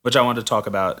 Which I wanted to talk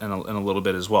about in a little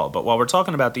bit as well. But while we're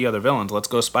talking about the other villains, let's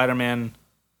go Spider-Man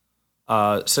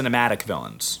cinematic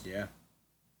villains. Yeah.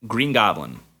 Green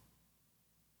Goblin.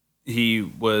 He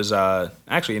was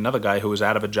actually another guy who was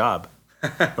out of a job,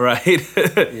 right?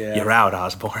 Yeah. You're out,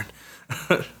 Osborn.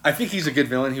 I think he's a good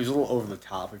villain. He was a little over the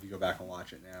top if you go back and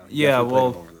watch it now. He Yeah, definitely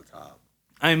well, played him over the top.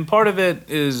 I mean, part of it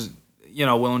is,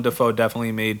 Willem Dafoe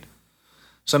definitely made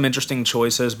some interesting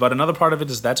choices, but another part of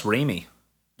it is that's Raimi.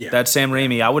 Yeah. That's Sam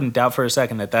Raimi. I wouldn't doubt for a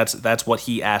second that that's what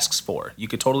he asks for. You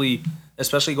could totally,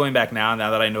 especially going back now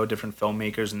that I know different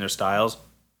filmmakers and their styles,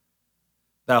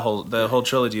 the whole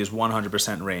trilogy is 100%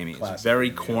 Raimi. Classic It's very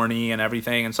Raimi, corny and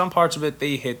everything, and some parts of it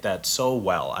they hit that so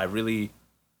well. I really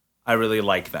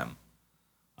like them.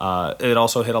 It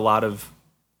also hit a lot of.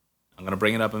 I'm gonna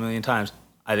bring it up a million times.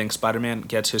 I think Spider-Man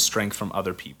gets his strength from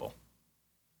other people.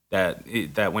 That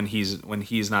when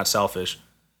he's not selfish,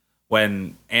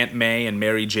 when Aunt May and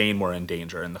Mary Jane were in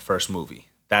danger in the first movie,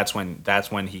 that's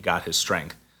when he got his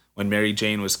strength. When Mary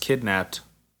Jane was kidnapped,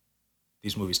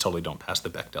 these movies totally don't pass the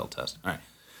Bechdel test. All right.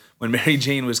 When Mary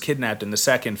Jane was kidnapped in the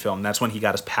second film, that's when he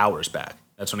got his powers back.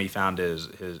 That's when he found his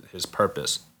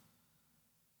purpose.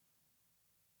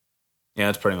 Yeah,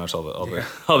 that's pretty much all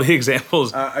the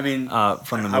examples. I mean,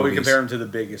 from the movies. I would compare him to the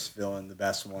biggest villain, the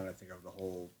best one, I think,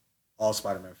 of all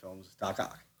Spider-Man films, Doc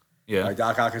Ock. Yeah.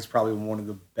 Doc Ock is probably one of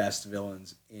the best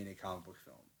villains in a comic book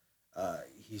film.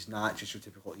 He's not just your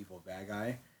typical evil bad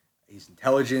guy. He's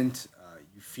intelligent.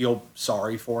 You feel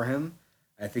sorry for him.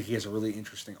 I think he has a really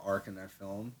interesting arc in that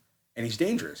film. And he's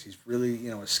dangerous. He's really,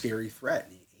 a scary threat.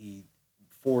 He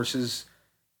forces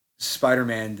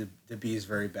Spider-Man to be his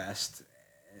very best,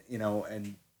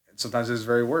 and sometimes his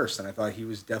very worst. And I thought he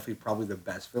was definitely probably the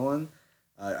best villain.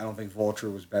 I don't think Vulture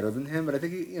was better than him, but I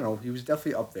think he was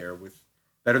definitely up there with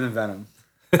better than Venom.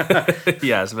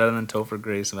 Yeah, it's better than Topher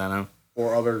Grace Venom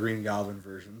or other Green Goblin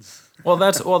versions.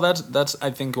 that's I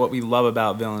think what we love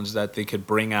about villains, that they could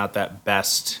bring out the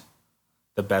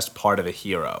best part of a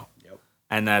hero. Yep.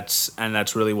 And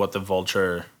that's really what the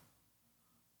Vulture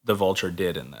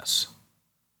did in this,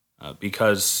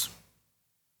 because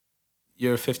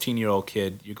you're a 15-year-old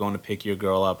kid, you're going to pick your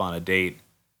girl up on a date,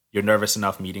 you're nervous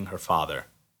enough meeting her father.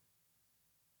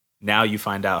 Now you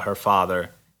find out her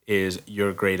father is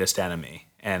your greatest enemy,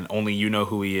 and only you know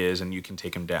who he is, and you can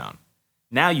take him down.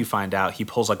 Now you find out he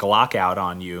pulls a Glock out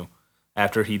on you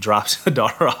after he drops the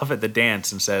daughter off at the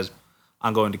dance and says,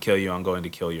 "I'm going to kill you, I'm going to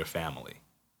kill your family."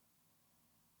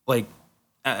 Like,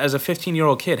 as a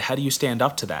 15-year-old kid, how do you stand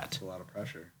up to that? It's a lot of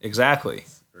pressure. Exactly.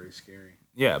 It's very scary.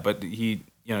 Yeah, but he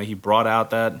brought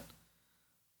out that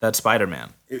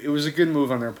Spider-Man. It was a good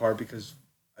move on their part because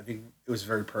I think it was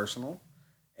very personal.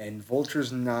 And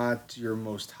Vulture's not your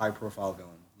most high-profile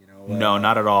villain, No,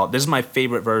 not at all. This is my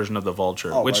favorite version of the Vulture,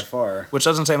 by far. Which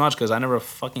doesn't say much because I never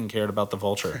fucking cared about the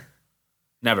Vulture.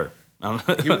 Never.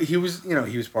 he was,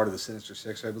 he was part of the Sinister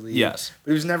Six, I believe. Yes.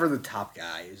 But he was never the top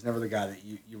guy. He was never the guy that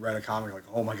you read a comic like,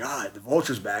 oh my God, the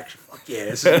Vulture's back. Fuck yeah,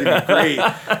 this is gonna be great.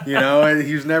 And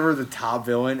he was never the top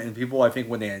villain. And people, I think,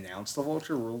 when they announced the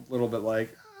Vulture, were a little bit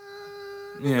like,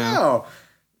 no.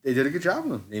 They did a good job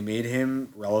with him. They made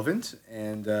him relevant,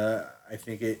 and I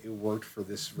think it worked for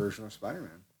this version of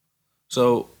Spider-Man.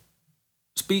 So,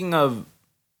 speaking of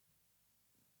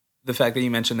the fact that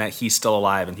you mentioned that he's still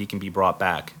alive and he can be brought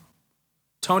back,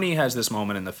 Tony has this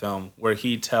moment in the film where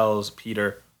he tells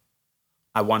Peter,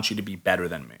 "I want you to be better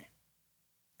than me."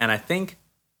 And I think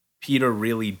Peter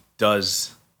really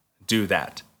does do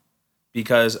that.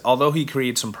 Because although he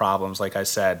creates some problems, like I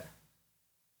said,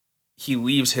 he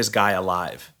leaves his guy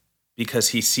alive because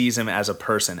he sees him as a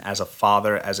person, as a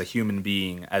father, as a human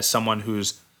being, as someone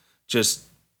who's just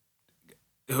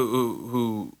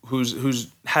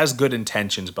who's has good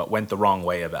intentions but went the wrong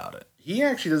way about it. He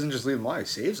actually doesn't just leave him alive; he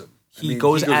saves him. He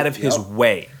goes out of his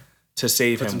way to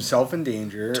save him. Puts himself in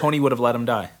danger. Tony would have let him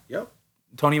die. Yep.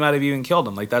 Tony might have even killed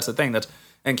him. Like, that's the thing.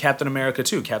 And Captain America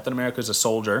too. Captain America is a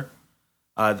soldier.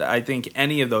 I think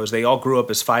any of those, they all grew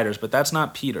up as fighters, but that's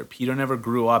not Peter. Peter never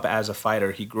grew up as a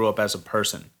fighter. He grew up as a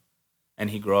person. And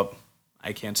he grew up,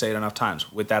 I can't say it enough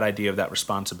times, with that idea of that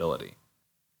responsibility.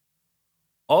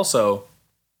 Also,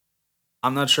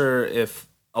 I'm not sure if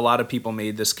a lot of people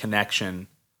made this connection,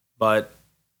 but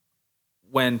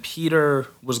when Peter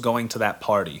was going to that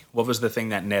party, what was the thing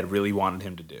that Ned really wanted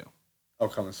him to do? Oh,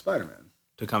 come as Spider-Man.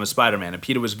 To come as Spider-Man. And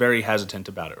Peter was very hesitant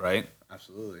about it, right?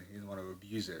 Absolutely. He didn't want to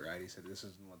abuse it, right? He said, this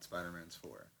isn't what Spider-Man's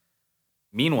for.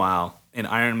 Meanwhile, in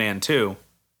Iron Man 2,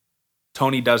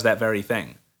 Tony does that very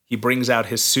thing. He brings out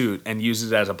his suit and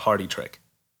uses it as a party trick,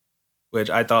 which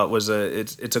I thought was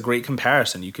it's a great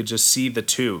comparison. You could just see the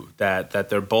two, that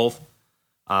they're both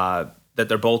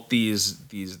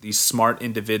these smart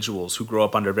individuals who grow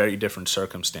up under very different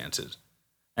circumstances.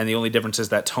 And the only difference is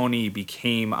that Tony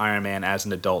became Iron Man as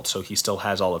an adult, so he still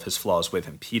has all of his flaws with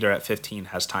him. Peter at 15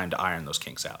 has time to iron those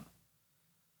kinks out.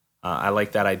 I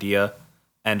like that idea.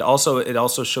 And also, it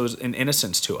also shows an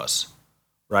innocence to us,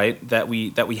 right? That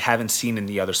we haven't seen in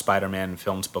the other Spider-Man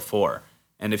films before.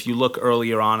 And if you look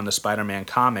earlier on in the Spider-Man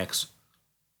comics,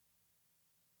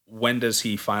 when does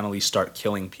he finally start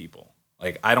killing people?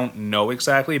 Like, I don't know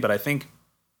exactly, but I think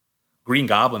Green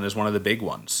Goblin is one of the big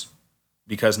ones.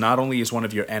 Because not only is one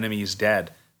of your enemies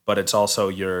dead, but it's also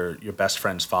your best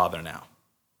friend's father now.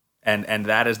 And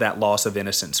that is that loss of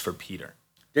innocence for Peter.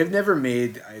 They've never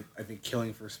made, I think,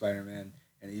 killing for Spider-Man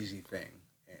an easy thing.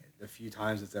 The few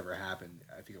times it's ever happened,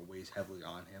 I think it weighs heavily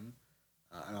on him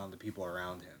and on the people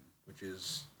around him, which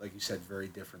is, like you said, very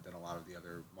different than a lot of the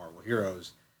other Marvel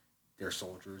heroes. They're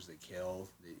soldiers, they kill,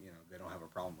 they don't have a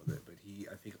problem with it. But he,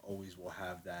 I think, always will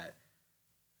have that.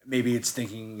 Maybe it's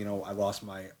thinking, I lost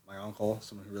my uncle,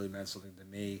 someone who really meant something to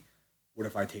me. What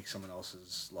if I take someone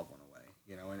else's loved one away?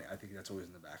 And I think that's always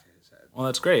in the back of his head. Well,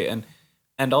 that's great.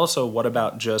 And also, what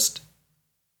about just,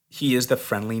 he is the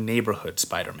friendly neighborhood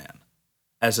Spider-Man.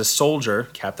 As a soldier,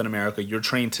 Captain America, you're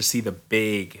trained to see the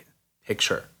big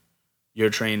picture. You're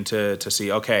trained to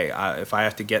see, okay, if I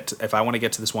want to get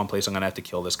to this one place, I'm going to have to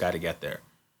kill this guy to get there.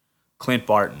 Clint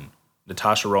Barton,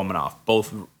 Natasha Romanoff,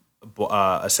 both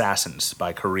assassins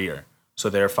by career, so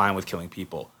they're fine with killing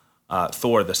people.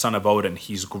 Thor, the son of Odin,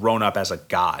 he's grown up as a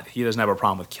god. He doesn't have a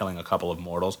problem with killing a couple of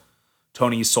mortals.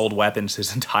 Tony sold weapons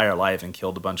his entire life and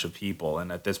killed a bunch of people,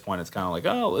 and at this point it's kind of like,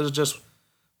 oh, this is just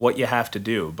what you have to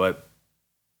do. But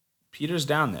Peter's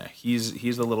down there. He's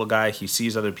the little guy. He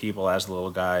sees other people as the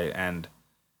little guy, and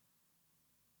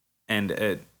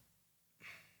it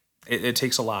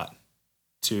takes a lot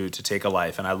to take a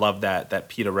life, and I love that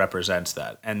Peter represents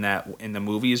that, and that in the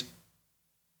movies,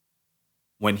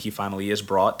 when he finally is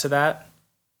brought to that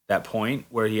point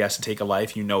where he has to take a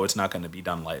life, it's not going to be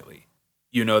done lightly.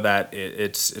 That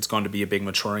it's going to be a big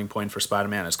maturing point for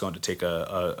Spider-Man. It's going to take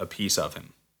a piece of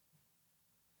him.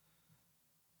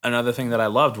 Another thing that I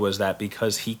loved was that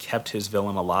because he kept his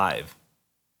villain alive,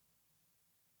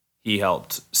 he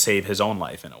helped save his own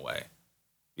life in a way.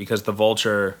 Because the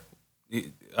Vulture,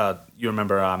 you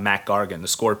remember Mac Gargan, the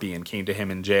Scorpion, came to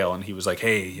him in jail, and he was like,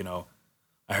 hey,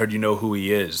 I heard you know who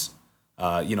he is.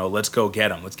 Let's go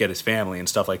get him. Let's get his family and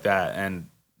stuff like that. And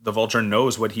the Vulture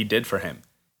knows what he did for him.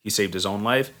 He saved his own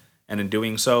life, and in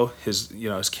doing so, his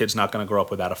kid's not going to grow up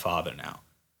without a father now.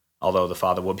 Although the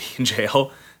father will be in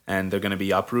jail, and they're going to be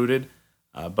uprooted.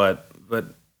 But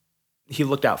he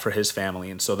looked out for his family,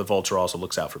 and so the Vulture also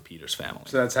looks out for Peter's family.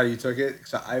 So that's how you took it?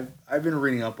 So I've been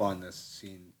reading up on this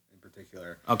scene in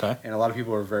particular. Okay. And a lot of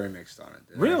people are very mixed on it.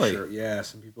 Really? Sure, yeah,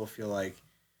 some people feel like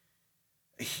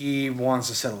he wants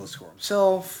to settle the score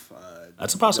himself.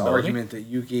 That's a possibility. The argument that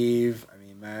you gave,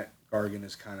 Matt Gargan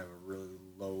is kind of a really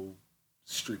low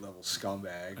street level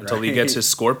scumbag. Until right? he gets his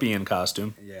Scorpion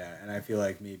costume. Yeah, and I feel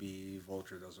like maybe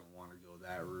Vulture doesn't want to go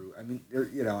that route.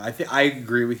 I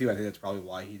agree with you. I think that's probably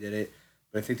why he did it,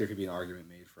 but I think there could be an argument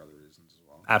made for other reasons as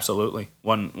well. Absolutely.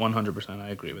 100%. I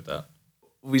agree with that.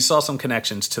 We saw some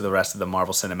connections to the rest of the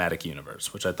Marvel Cinematic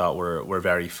Universe, which I thought were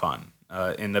very fun.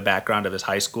 In the background of his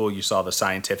high school, you saw the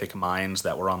scientific minds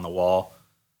that were on the wall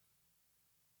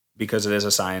because it is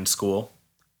a science school.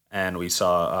 And we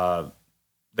saw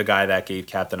the guy that gave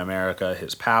Captain America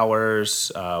his powers.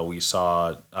 We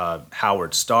saw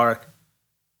Howard Stark.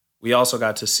 We also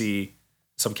got to see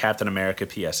some Captain America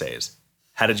PSAs.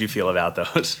 How did you feel about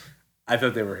those? I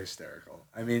thought they were hysterical.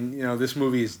 This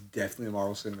movie is definitely a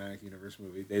Marvel Cinematic Universe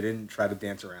movie. They didn't try to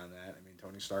dance around that.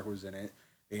 Tony Stark was in it.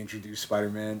 They introduced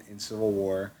Spider-Man in Civil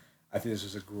War. I think this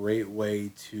was a great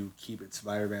way to keep it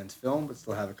Spider-Man's film, but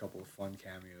still have a couple of fun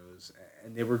cameos.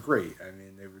 And they were great.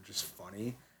 They were just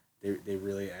funny. They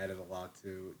really added a lot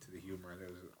to the humor.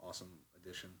 It was an awesome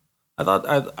addition. I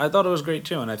thought it was great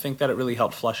too, and I think that it really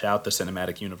helped flesh out the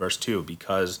cinematic universe too,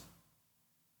 because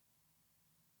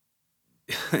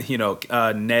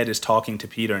Ned is talking to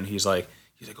Peter, and he's like,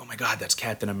 oh my God, that's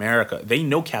Captain America. They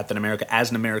know Captain America as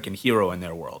an American hero in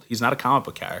their world. He's not a comic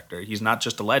book character. He's not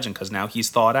just a legend because now he's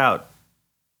thought out.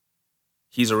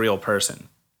 He's a real person,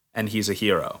 and he's a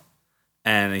hero.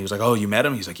 And he was like, oh, you met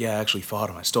him? He's like, yeah, I actually fought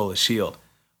him. I stole his shield.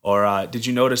 Or did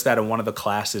you notice that in one of the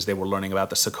classes they were learning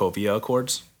about the Sokovia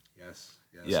Accords? Yes.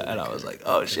 Yeah, and I was like,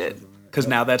 oh shit, because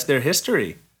now that's their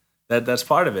history. That's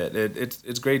part of it.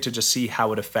 It's great to just see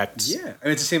how it affects. Yeah,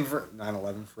 it's the same for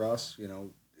 9/11 for us.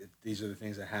 These are the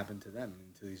things that happen to them,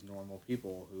 to these normal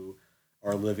people who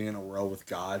are living in a world with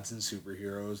gods and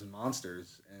superheroes and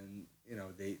monsters, and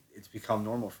it's become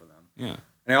normal for them. Yeah,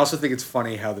 and I also think it's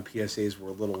funny how the PSAs were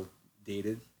a little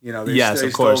dated. They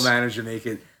of course. still managed to make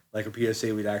it like a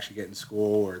PSA we'd actually get in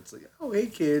school, where it's like, oh hey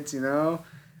kids,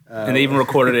 and they even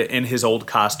recorded it in his old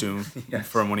costume Yes.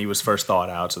 from when he was first thought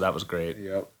out, so that was great.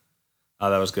 Yep.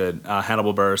 That was good.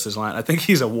 Hannibal Buress' line. I think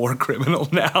he's a war criminal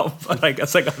now, but I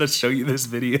guess I got to show you this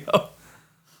video.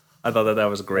 I thought that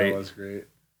was great. That was great.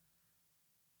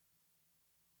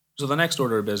 So the next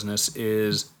order of business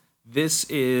is this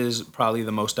is probably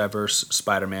the most diverse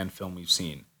Spider-Man film we've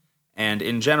seen. And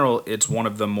in general, it's one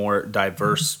of the more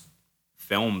diverse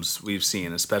films we've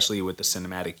seen, especially with the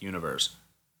cinematic universe.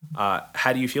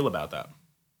 How do you feel about that?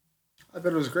 I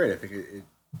thought it was great. I think it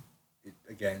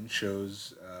again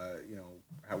shows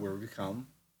how where we've come.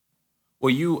 Well,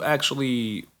 you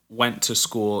actually went to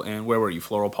school in, where were you?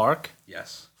 Floral Park?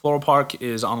 Yes. Floral Park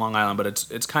is on Long Island, but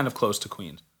it's kind of close to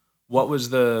Queens. What was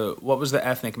the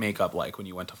ethnic makeup like when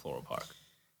you went to Floral Park?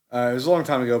 It was a long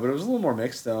time ago, but it was a little more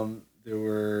mixed. There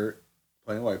were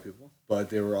plenty of white people, but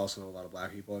there were also a lot of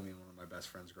black people. I mean, one of my best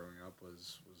friends growing up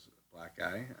was a black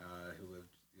guy who lived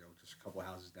just a couple of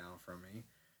houses down from me.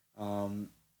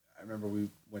 I remember we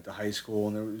went to high school,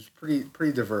 and it was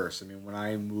pretty diverse. I mean, when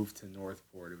I moved to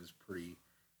Northport, it was pretty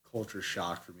culture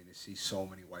shock for me to see so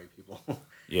many white people,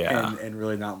 Yeah. and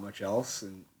really not much else,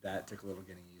 and that took a little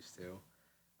getting used to.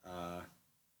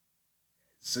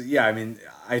 So yeah, I mean,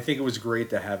 I think it was great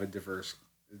to have a diverse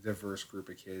group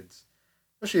of kids.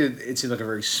 Especially, it seemed like a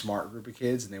very smart group of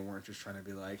kids, and they weren't just trying to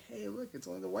be like, "Hey, look, it's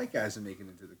only the white guys that make it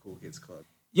into the cool kids club."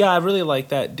 Yeah, I really like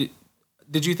that.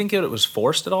 Did you think it was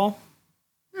forced at all?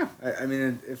 Yeah, I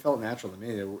mean, it felt natural to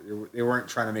me. They weren't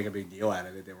trying to make a big deal out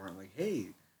of it. They weren't like, "Hey,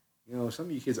 some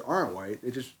of you kids aren't white.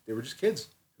 They were just kids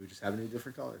who just happen to be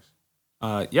different colors."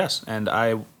 Yes, and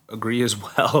I agree as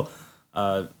well.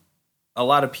 A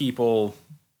lot of people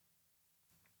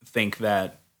think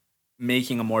that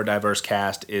making a more diverse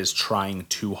cast is trying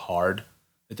too hard.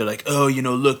 That they're like, oh,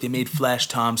 look, they made Flash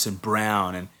Thompson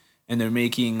brown, and they're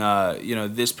making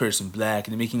this person black,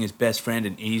 and they're making his best friend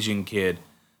an Asian kid.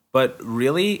 But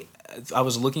really, I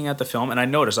was looking at the film, and I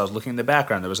noticed I was looking in the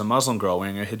background. There was a Muslim girl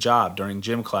wearing a hijab during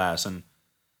gym class, and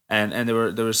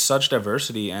there was such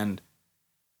diversity, and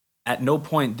at no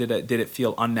point did it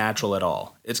feel unnatural at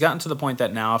all. It's gotten to the point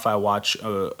that now if I watch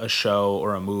a show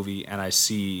or a movie and I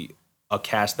see a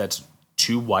cast that's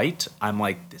too white, I'm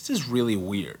like, this is really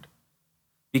weird,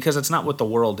 because it's not what the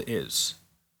world is.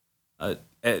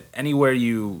 Anywhere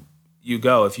you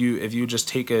go, if you just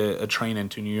take a train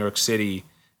into New York City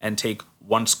and take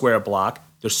one square block,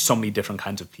 there's so many different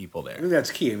kinds of people I there. think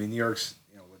that's key. I mean, New York's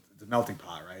the melting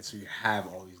pot, right? So you have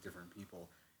all these different people,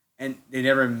 and they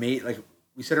never made, like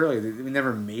we said earlier, they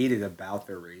never made it about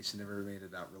their race, and never made it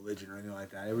about religion or anything like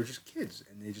that. It was just kids,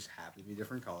 and they just happened to be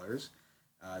different colors.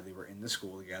 They were in the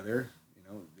school together,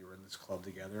 they were in this club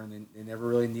together, and they never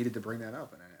really needed to bring that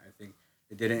up. And I think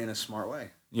they did it in a smart way.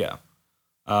 Yeah.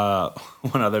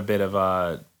 One other bit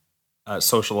of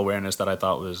social awareness that I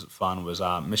thought was fun was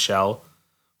Michelle,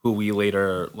 who we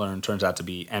later learned turns out to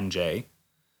be MJ.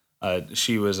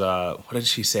 She was, what did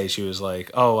she say? She was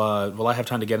like, oh, will I have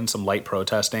time to get in some light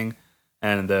protesting?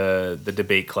 And the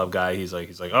debate club guy, he's like,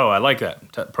 oh, I like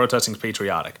that. Protesting's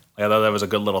patriotic. I thought that was a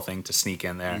good little thing to sneak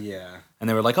in there. Yeah. And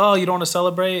they were like, oh, you don't want to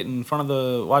celebrate in front of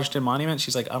the Washington Monument?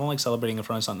 She's like, I don't like celebrating in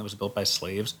front of something that was built by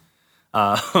slaves.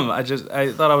 I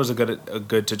thought it was a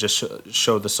good to just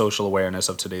show the social awareness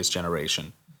of today's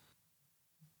generation.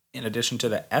 In addition to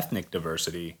the ethnic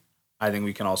diversity, I think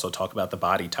we can also talk about the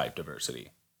body type diversity.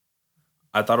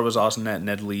 I thought it was awesome that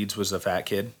Ned Leeds was a fat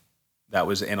kid that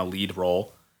was in a lead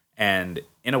role. And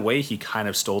in a way, he kind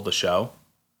of stole the show.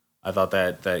 I thought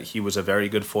that he was a very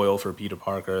good foil for Peter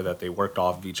Parker, that they worked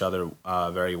off of each other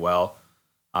very well.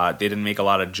 They didn't make a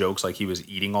lot of jokes like he was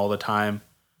eating all the time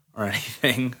or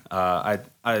anything. I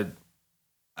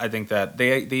think that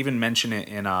they even mention it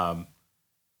in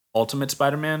Ultimate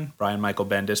Spider-Man. Brian Michael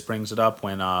Bendis brings it up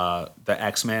when the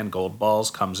X-Men Gold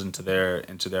Balls comes into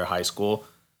their high school,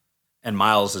 and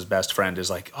Miles, his best friend,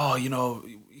 is like, oh,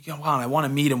 wow, I want to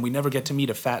meet him. We never get to meet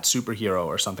a fat superhero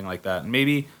or something like that. And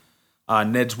maybe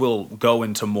Ned's will go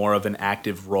into more of an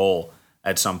active role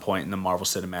at some point in the Marvel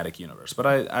Cinematic Universe. But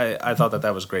I thought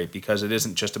that was great, because it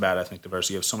isn't just about ethnic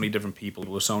diversity. You have so many different people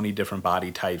with so many different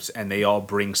body types, and they all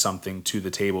bring something to the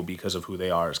table because of who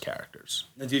they are as characters.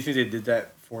 Now, do you think they did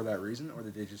that for that reason, or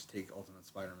did they just take Ultimate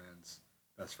Spider-Man's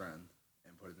best friend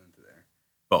and put it into there?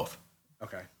 Both.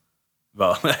 Okay.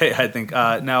 Well, I think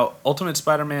now Ultimate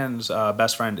Spider-Man's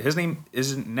best friend, his name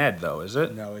isn't Ned, though, is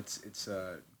it? No, it's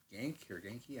Gank or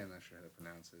Genki. I'm not sure how to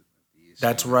pronounce it.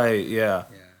 That's right, yeah.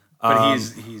 Yeah. But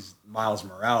he's Miles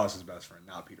Morales' best friend,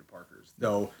 not Peter Parker's.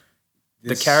 Though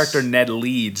the character Ned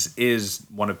Leeds is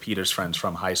one of Peter's friends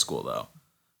from high school, though.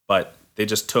 But they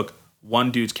just took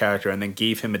one dude's character and then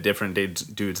gave him a different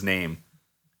dude's name,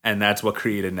 and that's what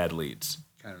created Ned Leeds.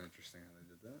 Kind of interesting how they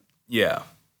did that. Yeah.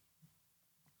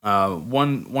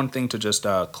 One thing to just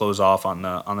close off on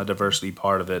the diversity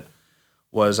part of it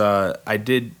was I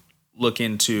did look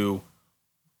into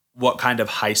what kind of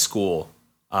high school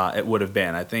it would have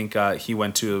been. I think he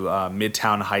went to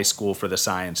Midtown High School for the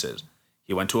Sciences.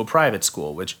 He went to a private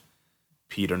school, which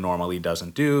Peter normally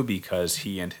doesn't do because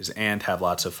he and his aunt have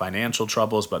lots of financial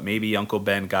troubles, but maybe Uncle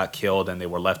Ben got killed and they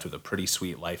were left with a pretty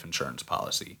sweet life insurance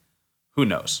policy. Who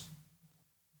knows?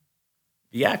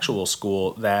 The actual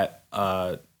school that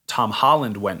Tom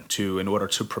Holland went to in order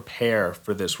to prepare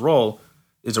for this role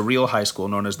is a real high school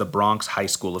known as the Bronx High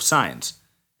School of Science,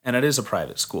 and it is a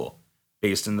private school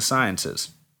based in the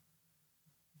sciences.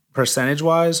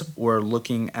 Percentage-wise, we're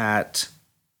looking at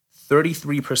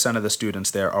 33% of the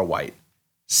students there are white,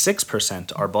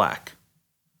 6% are black,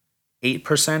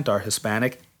 8% are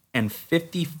Hispanic, and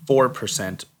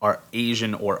 54% are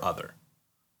Asian or other.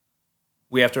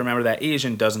 We have to remember that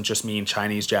Asian doesn't just mean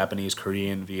Chinese, Japanese,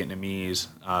 Korean, Vietnamese,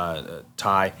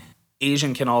 Thai.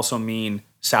 Asian can also mean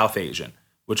South Asian,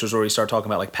 which is where we start talking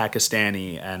about like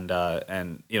Pakistani and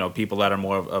people that are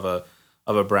more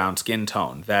of a brown skin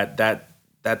tone.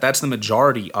 That's the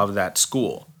majority of that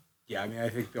school. Yeah, I mean, I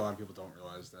think a lot of people don't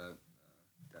realize that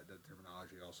that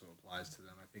terminology also applies to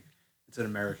them. I think it's an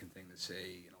American thing to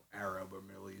say, Arab or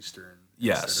Middle Eastern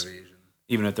instead of Asian.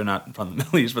 Even if they're not from the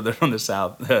Middle East, but they're from the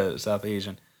South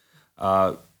Asian.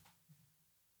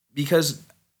 Because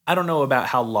I don't know about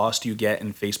how lost you get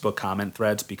in Facebook comment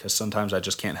threads, because sometimes I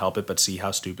just can't help it but see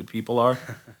how stupid people are.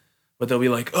 But they'll be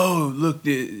like, oh, look,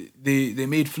 they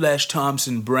made Flash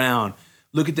Thompson brown.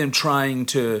 Look at them trying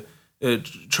to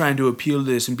appeal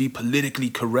this and be politically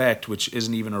correct, which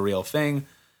isn't even a real thing.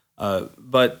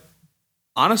 But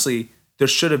honestly, there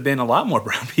should have been a lot more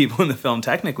brown people in the film.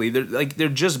 Technically, they're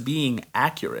just being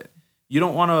accurate. You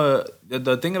don't want to.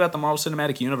 The thing about the Marvel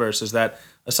Cinematic Universe is that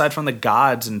aside from the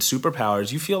gods and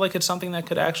superpowers, you feel like it's something that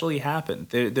could actually happen.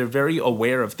 They're very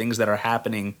aware of things that are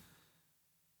happening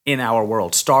in our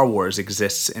world. Star Wars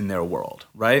exists in their world,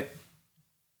 right?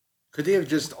 Could they have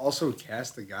just also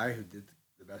cast the guy who did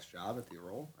the best job at the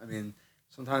role? I mean,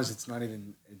 sometimes it's not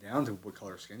even down to what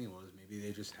color skin he was. Maybe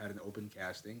they just had an open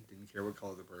casting, didn't care what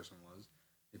color the person was.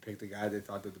 They picked the guy they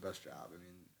thought did the best job. I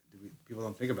mean, people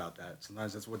don't think about that.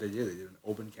 Sometimes that's what they do. They do an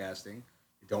open casting.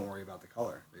 They don't worry about the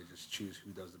color. They just choose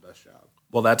who does the best job.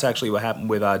 Well, that's actually what happened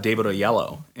with David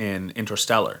Oyelowo in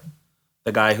Interstellar.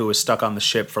 The guy who was stuck on the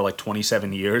ship for like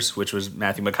 27 years, which was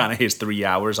Matthew McConaughey's 3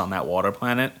 hours on that water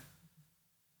planet.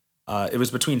 It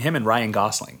was between him and Ryan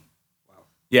Gosling. Wow.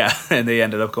 Yeah, and they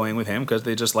ended up going with him because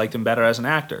they just liked him better as an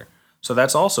actor. So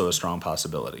that's also a strong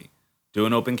possibility. Do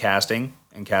an open casting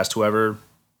and cast whoever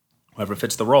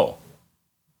fits the role.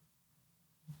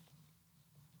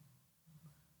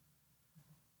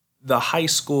 The high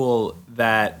school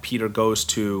that Peter goes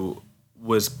to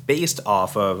was based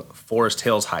off of Forest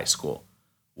Hills High School,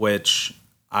 which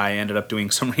I ended up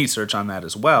doing some research on that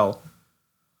as well.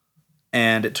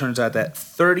 And it turns out that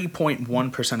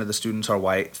 30.1% of the students are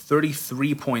white,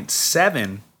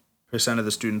 33.7% of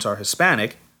the students are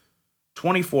Hispanic,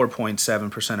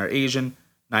 24.7% are Asian,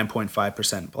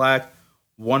 9.5% black,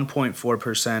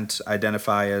 1.4%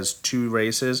 identify as two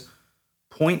races,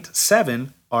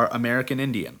 0.7% are American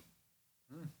Indian,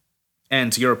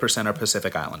 and 0% are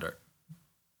Pacific Islander.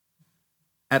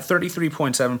 At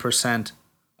 33.7%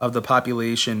 of the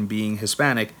population being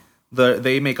Hispanic,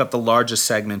 they make up the largest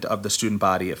segment of the student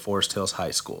body at Forest Hills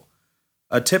High School.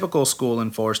 A typical school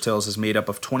in Forest Hills is made up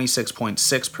of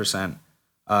 26.6%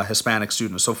 Hispanic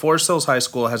students. So Forest Hills High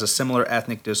School has a similar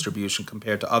ethnic distribution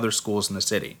compared to other schools in the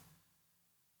city.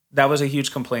 That was a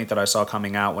huge complaint that I saw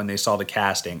coming out when they saw the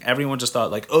casting. Everyone just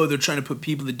thought like, oh, they're trying to put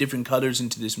people of different colors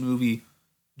into this movie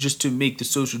just to make the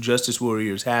social justice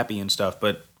warriors happy and stuff.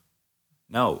 But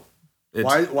no.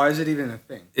 Why is it even a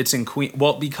thing? It's in Queen.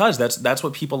 Well, because that's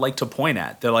what people like to point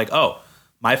at. They're like, oh,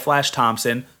 my Flash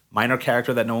Thompson, minor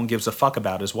character that no one gives a fuck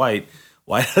about, is white.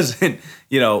 Why doesn't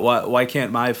why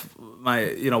can't my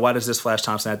why does this Flash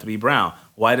Thompson have to be brown?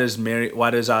 Why does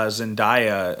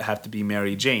Zendaya have to be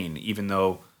Mary Jane, even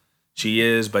though she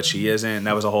is, but she isn't?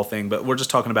 That was a whole thing. But we're just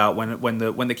talking about when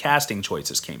the casting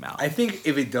choices came out. I think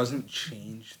if it doesn't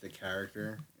change the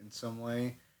character in some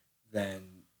way, then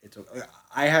it's okay.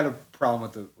 I had a problem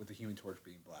with the Human Torch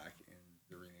being black in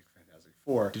the remake of Fantastic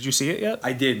Four. Did you see it yet?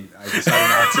 I didn't. I decided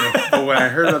not to. But when I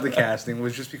heard about the casting, it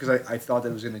was just because I thought that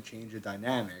it was going to change the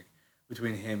dynamic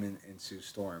between him and Sue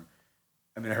Storm.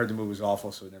 I mean, I heard the movie was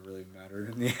awful, so it never really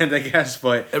mattered in the end, I guess.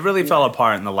 But it really fell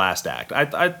apart in the last act.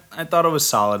 I thought it was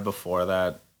solid before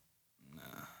that.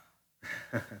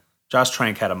 Nah. Josh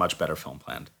Trank had a much better film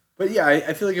planned. But yeah,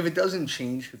 I feel like if it doesn't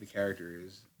change who the character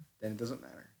is, then it doesn't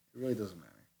matter. It really doesn't matter.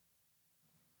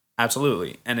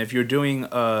 Absolutely. And if you're doing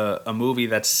a movie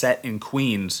that's set in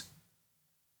Queens,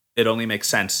 it only makes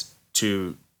sense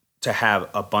to have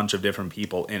a bunch of different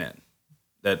people in it.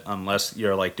 that unless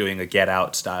you're like doing a Get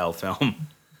Out style film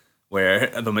where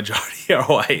the majority are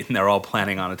white and they're all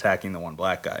planning on attacking the one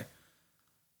black guy.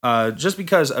 Just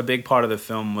because a big part of the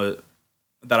film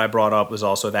that I brought up was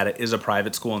also that it is a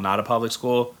private school, not a public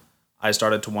school, I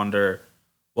started to wonder,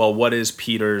 well, what is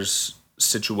Peter's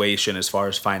situation as far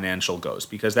as financial goes?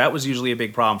 Because that was usually a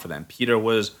big problem for them. Peter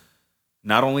was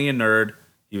not only a nerd,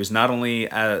 he was not only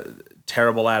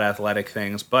terrible at athletic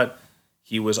things, but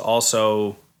he was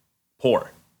also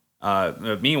poor.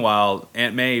 Meanwhile,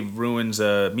 Aunt May ruins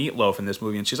a meatloaf in this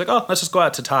movie, and she's like, "Oh, let's just go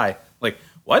out to Thai." Like,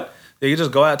 what? They could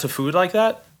just go out to food like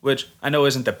that? Which I know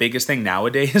isn't the biggest thing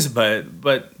nowadays, but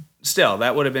still,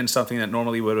 that would have been something that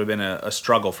normally would have been a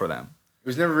struggle for them. It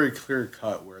was never very clear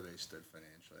cut where they stood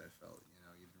financially. I felt,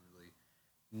 you didn't really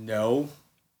know.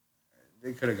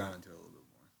 They could have gone into it a little bit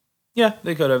more. Yeah,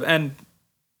 they could have, and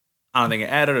I don't think it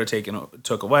added or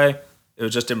took away. It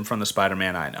was just different from the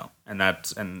Spider-Man I know, and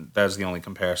that's the only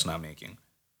comparison I'm making.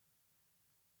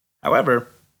 However,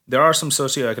 there are some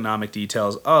socioeconomic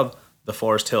details of the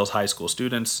Forest Hills High School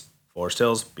students. Forest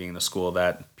Hills being the school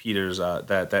that Peter's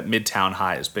that Midtown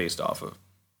High is based off of.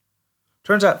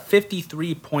 Turns out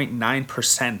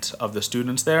 53.9% of the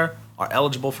students there are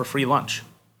eligible for free lunch.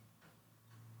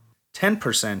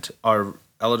 10% are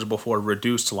eligible for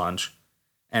reduced lunch,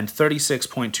 and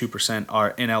 36.2% are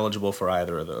ineligible for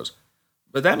either of those.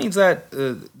 But that means that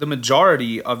the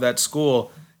majority of that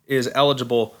school is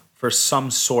eligible for some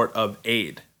sort of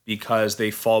aid because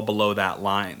they fall below that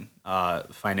line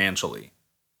financially.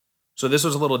 So this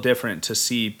was a little different to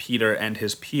see Peter and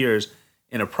his peers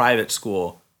in a private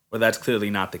school where that's clearly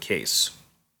not the case.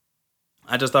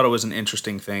 I just thought it was an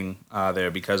interesting thing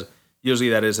there because usually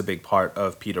that is a big part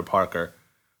of Peter Parker.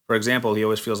 For example, he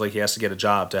always feels like he has to get a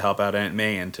job to help out Aunt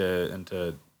May and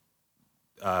to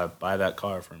buy that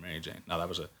car for Mary Jane. No, that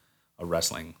was a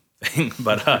wrestling thing,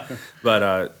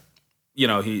 but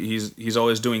he's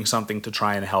always doing something to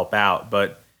try and help out.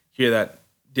 But here, that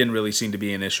didn't really seem to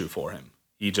be an issue for him.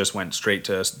 He just went straight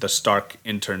to the Stark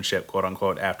internship, quote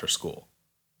unquote, after school.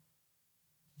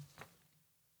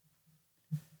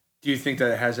 Do you think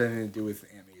that it has anything to do with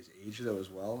Aunt May's age, though,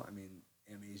 as well? I mean,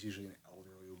 Aunt May is usually an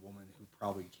elderly woman who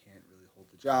probably can't really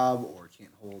hold the job or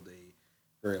can't hold a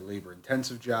very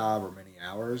labor-intensive job or many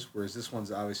hours, whereas this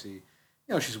one's obviously,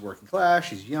 she's working class,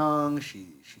 she's young, she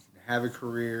can have a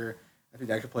career. I think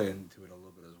that could play into it a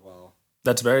little bit as well.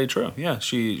 That's very true. Yeah,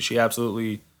 she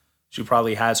absolutely, she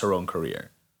probably has her own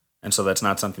career, and so that's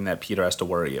not something that Peter has to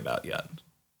worry about yet.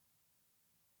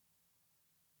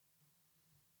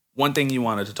 One thing you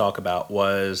wanted to talk about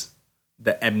was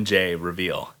the MJ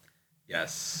reveal.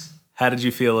 Yes. How did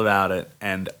you feel about it,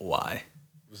 and why?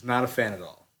 Was not a fan at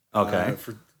all. Okay.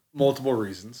 For multiple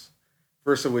reasons.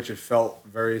 First of which, it felt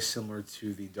very similar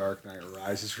to the Dark Knight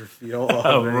Rises reveal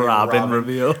of Robin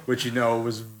reveal, which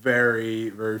was very,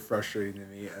 very frustrating to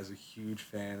me as a huge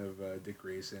fan of Dick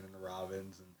Grayson and the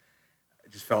Robins, and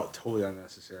it just felt totally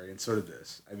unnecessary. And so did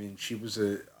this. I mean, she was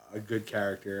a good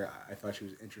character. I thought she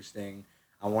was interesting.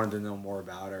 I wanted to know more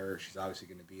about her. She's obviously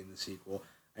going to be in the sequel,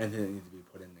 and it needed to be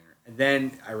put in there. And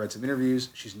then I read some interviews.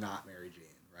 She's not Mary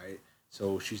Jane, right?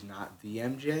 So she's not the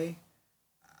MJ.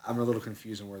 I'm a little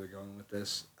confused on where they're going with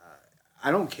this.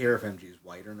 I don't care if MJ is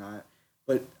white or not,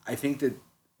 but I think that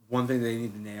one thing they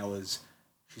need to nail is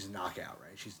she's a knockout,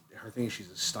 right? Her thing is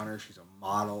she's a stunner. She's a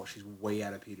model. She's way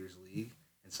out of Peter's league,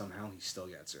 and somehow he still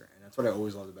gets her. And that's what I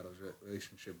always loved about his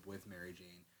relationship with Mary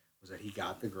Jane, was that he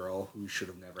got the girl who should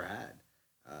have never had.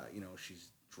 She's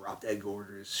drop-dead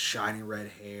gorgeous, shiny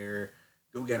red hair.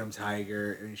 Go get him,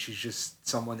 Tiger. I mean, she's just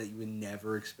someone that you would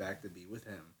never expect to be with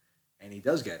him. And he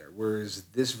does get her. Whereas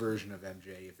this version of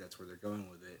MJ, if that's where they're going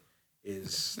with it,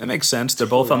 is... That makes sense. They're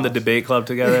both on the debate club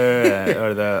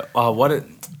together. Or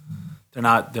they're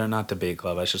not debate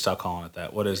club. I should stop calling it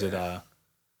that. What is it?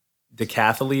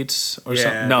 Decathletes or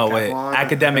something? No, decathlon. Wait.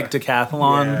 Academic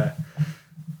decathlon?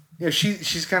 Yeah,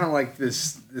 she's kind of like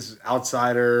this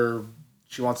outsider.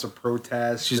 She wants to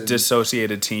protest. She's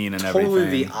dissociated teen and totally everything.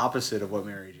 Totally the opposite of what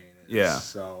Mary Jane is. Yeah.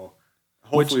 So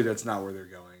hopefully that's not where they're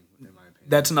going, in my opinion.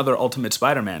 That's another Ultimate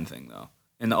Spider-Man thing, though.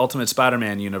 In the Ultimate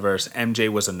Spider-Man universe, MJ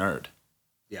was a nerd.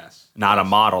 Yes. Not a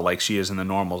model like she is in the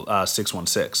normal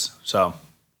 616. So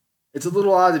it's a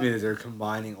little odd to me that they're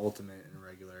combining Ultimate and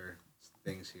regular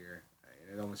things here.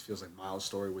 It almost feels like Miles'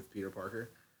 story with Peter Parker.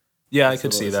 Yeah, I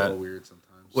could see that. It's a little weird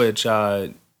sometimes. Which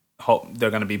they're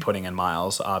going to be putting in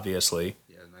Miles, obviously.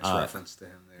 Yeah, nice reference to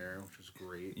him there, which was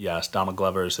great. Yes, Donald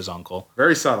Glover is his uncle.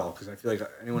 Very subtle, because I feel like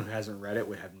anyone who hasn't read it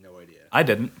would have no idea. I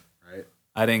didn't. Right?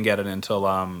 I didn't get it until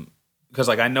because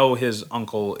I know his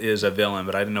uncle is a villain,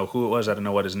 but I didn't know who it was. I didn't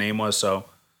know what his name was, so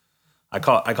I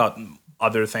caught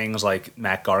other things like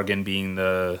Matt Gargan being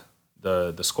the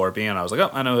Scorpion. I was like, oh,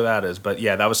 I know who that is. But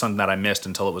yeah, that was something that I missed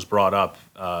until it was brought up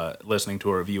listening to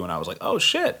a review, and I was like, oh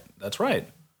shit, that's right.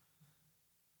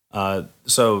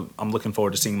 So I'm looking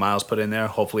forward to seeing Miles put in there.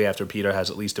 Hopefully after Peter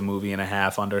has at least a movie and a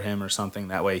half under him or something.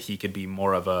 That way he could be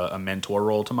more of a mentor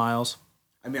role to Miles.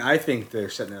 I mean, I think they're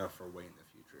setting it up for way in the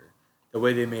future. The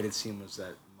way they made it seem was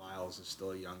that Miles is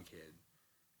still a young kid.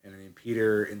 And I mean,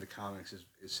 Peter in the comics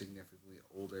is significantly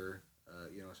older,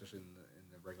 especially in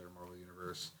the regular Marvel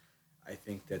universe. I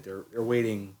think that they're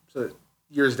waiting so that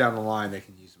years down the line they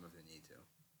can use them if they need to.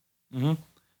 Mm-hmm.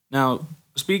 Now,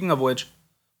 speaking of which,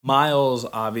 Miles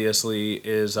obviously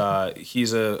is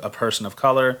he's a person of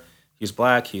color. He's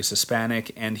black, he's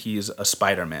Hispanic, and he's a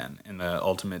Spider-Man in the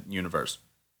Ultimate Universe.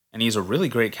 And he's a really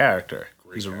great character.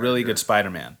 He's a really good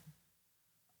Spider-Man.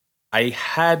 I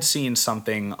had seen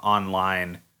something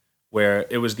online where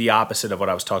it was the opposite of what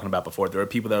I was talking about before. There are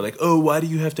people that are like, oh, why do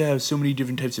you have to have so many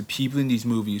different types of people in these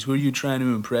movies? Who are you trying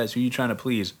to impress? Who are you trying to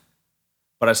please?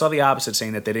 But I saw the opposite,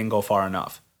 saying that they didn't go far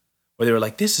enough. Where they were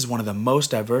like, this is one of the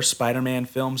most diverse Spider-Man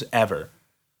films ever.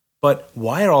 But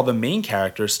why are all the main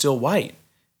characters still white?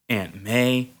 Aunt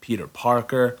May, Peter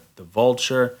Parker, the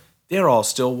Vulture, they're all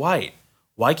still white.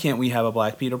 Why can't we have a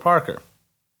black Peter Parker?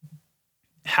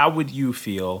 How would you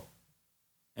feel,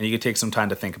 and you could take some time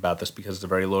to think about this because it's a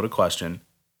very loaded question,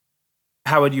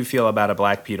 how would you feel about a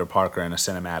black Peter Parker in a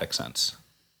cinematic sense?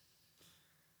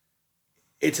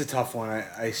 It's a tough one.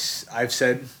 I've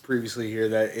said previously here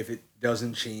that if it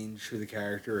doesn't change who the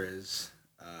character is,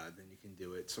 then you can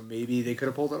do it. So maybe they could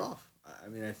have pulled it off. I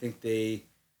mean, I think they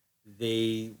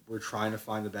were trying to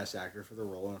find the best actor for the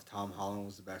role, and if Tom Holland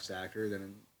was the best actor,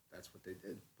 then that's what they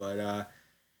did. But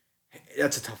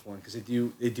that's a tough one because they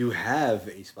do have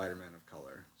a Spider-Man of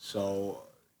color. So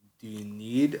do you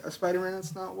need a Spider-Man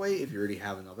that's not white if you already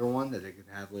have another one that they can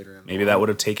have later in? Maybe that would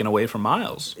have taken away from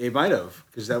Miles. It might have,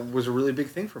 because that was a really big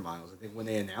thing for Miles. I think when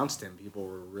they announced him, people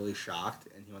were really shocked,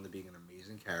 and he wound up being an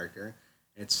amazing character.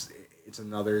 It's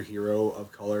another hero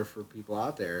of color for people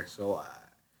out there. So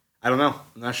I don't know.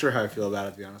 I'm not sure how I feel about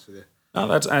it, to be honest with you.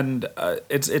 No,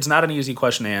 it's not an easy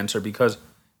question to answer because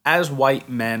as white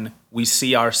men, we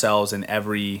see ourselves in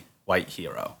every white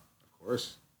hero. Of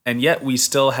course. And yet we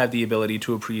still have the ability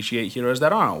to appreciate heroes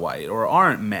that aren't white or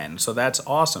aren't men. So that's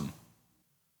awesome.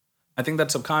 I think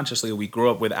that subconsciously we grew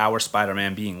up with our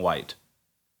Spider-Man being white.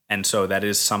 And so that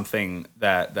is something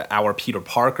that our Peter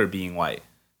Parker being white,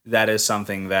 that is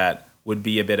something that would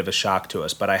be a bit of a shock to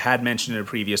us. But I had mentioned in a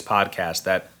previous podcast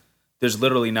that there's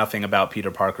literally nothing about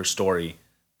Peter Parker's story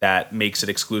that makes it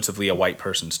exclusively a white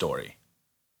person story.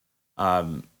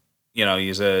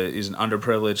 He's an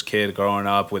underprivileged kid growing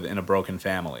up in a broken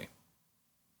family.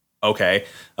 Okay,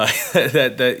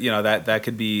 that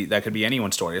could be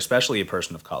anyone's story, especially a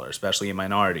person of color, especially a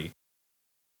minority.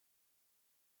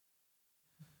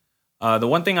 The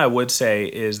one thing I would say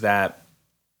is that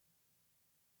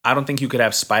I don't think you could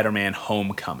have Spider-Man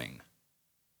Homecoming.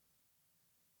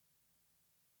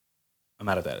 I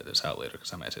might have edited this out later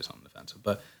because I might say something offensive,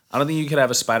 but I don't think you could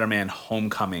have a Spider-Man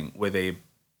Homecoming with a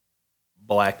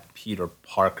black Peter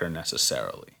Parker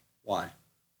necessarily. Why?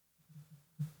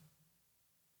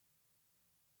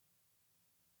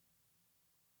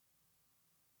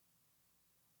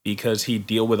 Because he'd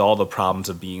deal with all the problems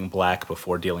of being black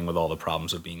before dealing with all the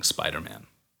problems of being Spider-Man.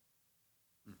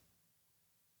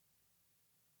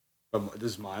 But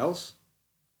does Miles?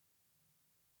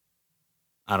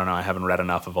 I don't know. I haven't read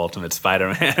enough of Ultimate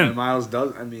Spider-Man. And Miles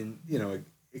does. I mean,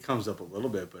 it comes up a little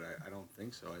bit, but I don't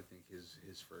think so. I think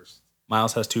his first.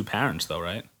 Miles has two parents, though,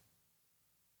 right?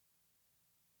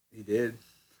 He did.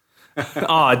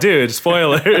 Aw, dude,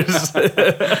 spoilers.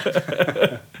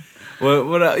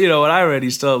 What I read, he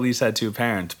still at least had two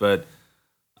parents, but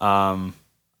I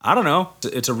don't know.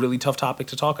 It's a really tough topic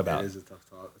to talk about. It is a tough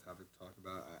topic to talk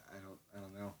about. I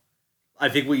don't know. I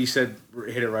think what you said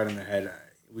hit it right on the head.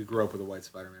 We grew up with a white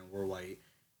Spider-Man. We're white.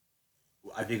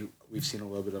 I think we've seen a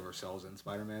little bit of ourselves in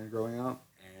Spider-Man growing up,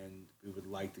 and we would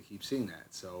like to keep seeing that.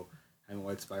 So having a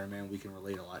white Spider-Man, we can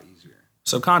relate a lot easier.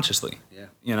 Subconsciously. Yeah.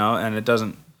 And it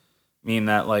doesn't mean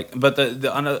that but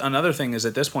another thing is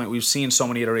at this point we've seen so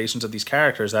many iterations of these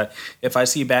characters that if I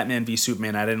see Batman v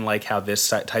Superman, I didn't like how this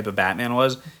type of Batman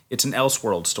was. It's an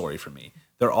Elseworld story for me.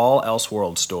 They're all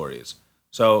Elseworld stories.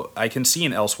 So I can see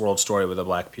an Elseworld story with a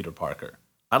black Peter Parker.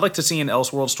 I'd like to see an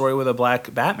Elseworld story with a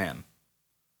black Batman.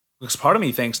 Because part of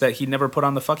me thinks that he'd never put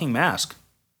on the fucking mask.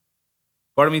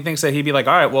 Part of me thinks that he'd be like,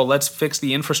 all right, well, let's fix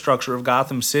the infrastructure of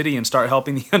Gotham City and start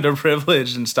helping the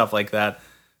underprivileged and stuff like that.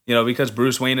 Because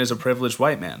Bruce Wayne is a privileged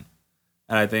white man.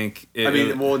 And I think... now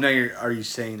are you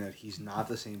saying that he's not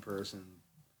the same person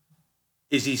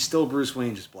Is he still Bruce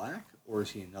Wayne, just black, or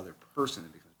is he another person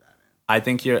that becomes Batman? I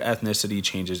think your ethnicity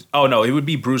changes. Oh no, it would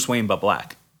be Bruce Wayne but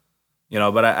black.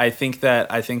 But I think that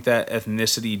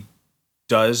ethnicity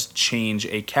does change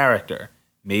a character.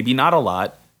 Maybe not a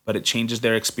lot, but it changes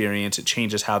their experience. It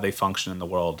changes how they function in the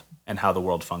world and how the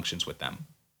world functions with them.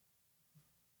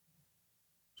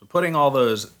 So putting all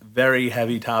those very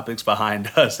heavy topics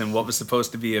behind us and what was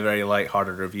supposed to be a very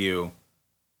lighthearted review,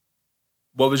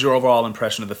 what was your overall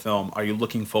impression of the film? Are you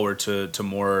looking forward to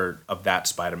more of that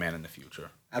Spider-Man in the future?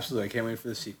 Absolutely. I can't wait for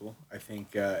the sequel. I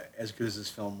think as good as this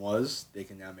film was, they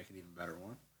can now make an even better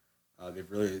one. They've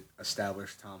really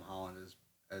established Tom Holland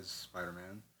as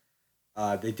Spider-Man.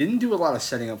 They didn't do a lot of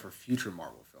setting up for future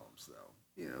Marvel films,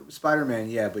 though. Spider-Man,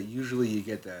 yeah, but usually you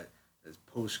get that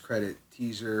post-credit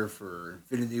teaser for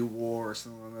Infinity War or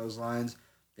something along those lines.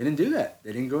 They didn't do that.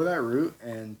 They didn't go that route,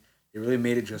 and they really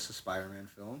made it just a Spider-Man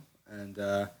film. And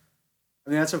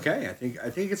that's okay. I think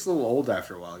it gets a little old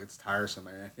after a while. It gets tiresome.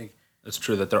 I think it's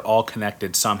true that they're all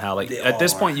connected somehow. Like at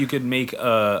this point, you could make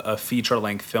a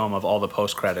feature-length film of all the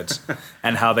post-credits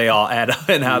and how they all add up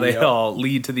and how they all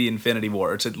lead to the Infinity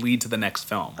War, or to lead to the next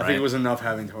film. I think it was enough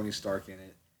having Tony Stark in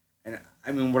it. And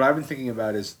I mean, what I've been thinking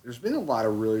about is there's been a lot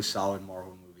of really solid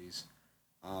Marvel movies,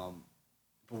 but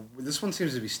this one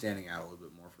seems to be standing out a little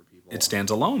bit more for people. It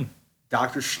stands alone.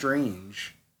 Doctor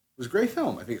Strange was a great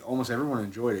film. I think almost everyone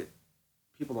enjoyed it.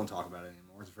 People don't talk about it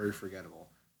anymore. It's very forgettable.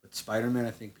 But Spider-Man,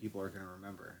 I think people are going to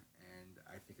remember, and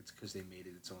I think it's because they made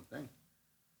it its own thing.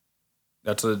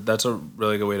 That's a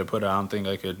really good way to put it. I don't think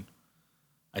I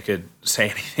could say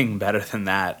anything better than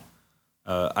that.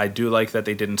 I do like that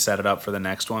they didn't set it up for the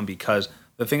next one, because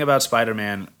the thing about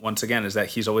Spider-Man, once again, is that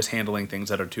he's always handling things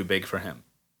that are too big for him.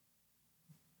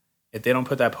 If they don't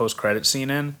put that post-credit scene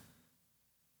in,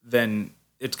 then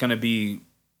it's going to be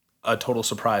a total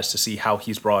surprise to see how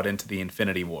he's brought into the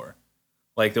Infinity War.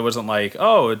 Like, there wasn't like,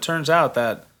 oh, it turns out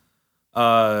that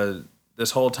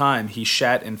this whole time he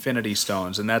shat Infinity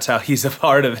Stones, and that's how he's a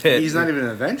part of it. He's not even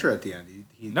an Avenger at the end.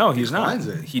 No, he's not.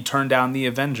 He turned down the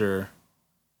Avenger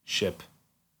ship.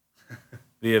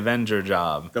 The Avenger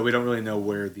job. Though we don't really know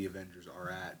where the Avengers are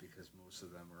at, because most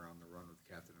of them are on the run with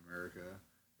Captain America.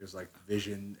 There's like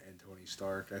Vision and Tony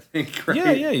Stark, I think,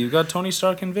 right? Yeah, you got Tony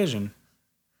Stark and Vision.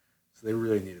 So they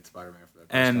really needed Spider-Man for that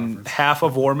press and conference. Half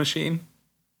of War Machine.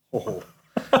 Oh,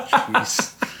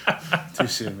 jeez. Too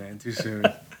soon, man. Too soon.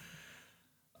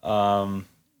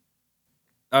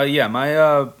 Yeah, my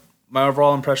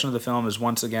overall impression of the film is,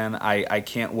 once again, I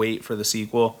can't wait for the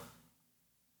sequel.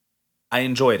 I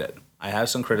enjoyed it. I have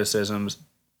some criticisms.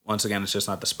 Once again, it's just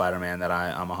not the Spider-Man that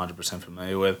I'm 100%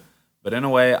 familiar with. But in a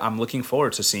way, I'm looking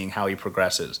forward to seeing how he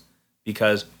progresses.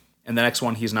 Because in the next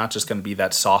one, he's not just going to be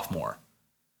that sophomore.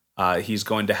 He's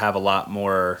going to have a lot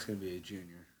more... He's going to be a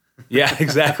junior. Yeah,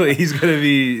 exactly. He's going to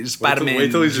be Spider-Man Wait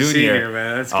till he's Junior. a senior,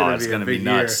 man. That's going to be a big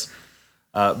nuts.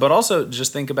 Year. But also,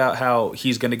 just think about how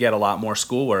he's going to get a lot more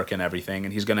schoolwork and everything,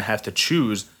 and he's going to have to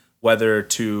choose whether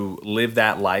to live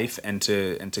that life and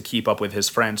to keep up with his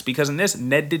friends. Because in this,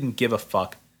 Ned didn't give a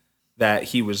fuck that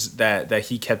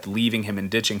he kept leaving him and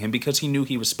ditching him, because he knew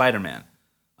he was Spider-Man.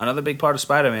 Another big part of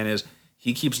Spider-Man is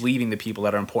he keeps leaving the people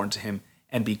that are important to him,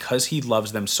 and because he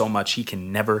loves them so much, he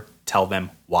can never tell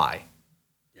them why.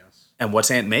 Yes. And what's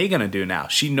Aunt May gonna do now?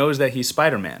 She knows that he's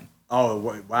Spider-Man.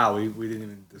 Oh, wow, we didn't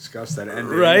even discuss that ending.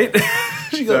 Right?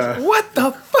 She goes, what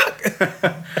the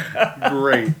fuck?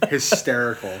 Great.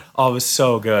 Hysterical. Oh, it was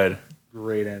so good.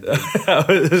 Great ending.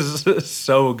 It was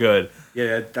so good.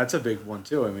 Yeah, that's a big one,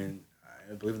 too. I mean,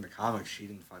 I believe in the comics, she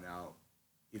didn't find out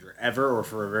either ever or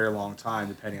for a very long time,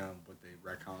 depending on what they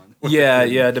retcon.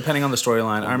 Yeah, depending on the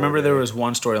storyline. I remember there was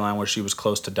one storyline where she was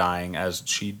close to dying, as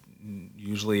she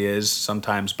usually is,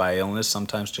 sometimes by illness,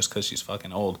 sometimes just because she's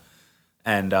fucking old.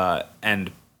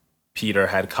 And Peter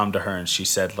had come to her, and she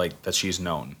said that she's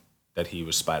known that he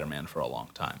was Spider-Man for a long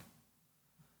time.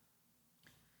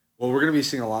 Well, we're going to be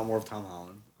seeing a lot more of Tom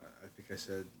Holland. I think I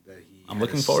said that I'm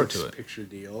looking forward to it. Picture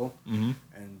deal,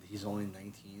 and he's only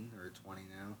 19 or 20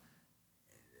 now.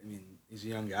 I mean, he's a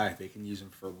young guy. They can use him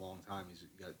for a long time. He's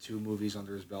got 2 movies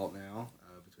under his belt now,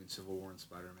 between Civil War and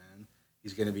Spider-Man.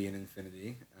 He's going to be in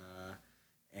Infinity,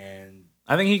 and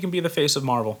I think he can be the face of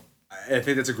Marvel. I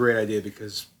think that's a great idea,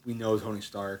 because we know Tony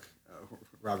Stark,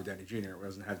 Robert Downey Jr.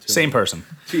 doesn't have same person.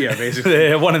 Yeah,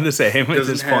 basically. One and the same at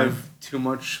this point. Have too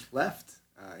much left.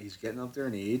 He's getting up there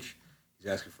in age. He's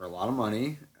asking for a lot of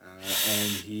money,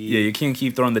 and you can't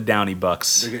keep throwing the Downey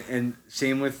bucks. And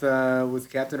same with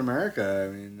Captain America.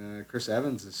 I mean, Chris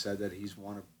Evans has said that he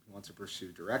wants to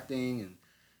pursue directing, and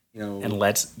And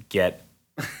let's get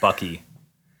Bucky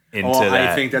into that.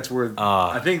 I think that's where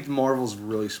I think Marvel's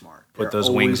really smart. put They're those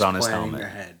wings always on his planning helmet.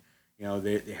 ahead. You know,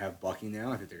 they have Bucky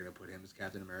now. I think they're going to put him as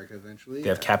Captain America eventually. They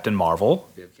have Captain Marvel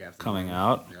They have Captain coming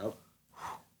Marvel. out. Yep.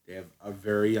 They have a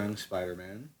very young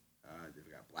Spider-Man.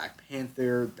 They've got Black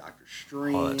Panther, Doctor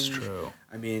Strange. Oh, that's true.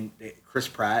 I mean, Chris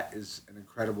Pratt is an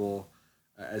incredible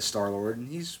as Star-Lord, and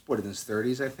he's in his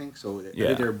 30s, I think. So I Yeah.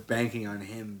 think they're banking on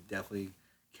him definitely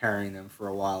carrying them for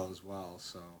a while as well.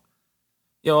 So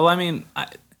Yeah, well, I mean, I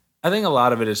think a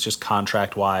lot of it is just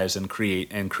contract wise and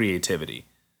creativity.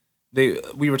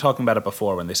 We were talking about it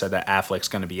before when they said that Affleck's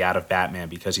going to be out of Batman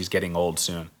because he's getting old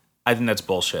soon. I think that's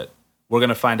bullshit. We're going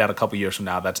to find out a couple years from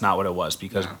now that's not what it was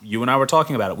because you and I were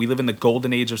talking about it. We live in the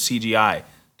golden age of CGI.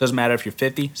 Doesn't matter if you're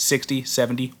 50, 60,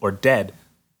 70, or dead.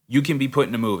 You can be put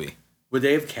in a movie. would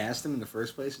they have cast him in the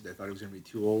first place if they thought he was going to be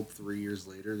too old 3 years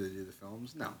later to do the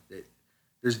films? No.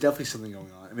 There's definitely something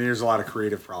going on. I mean, there's a lot of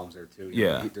creative problems there too. You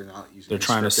know, they're not using. They're the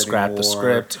trying to script scrap the anymore.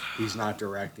 script. He's not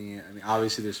directing it. I mean,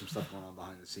 obviously there's some stuff going on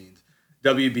behind the scenes.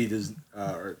 WB does,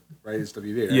 right? It's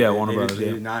WB. Right? Yeah, Warner Brothers.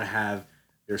 They do not have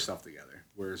their stuff together,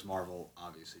 whereas Marvel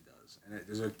obviously does. And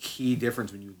there's a key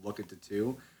difference when you look at the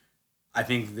two. I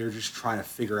think they're just trying to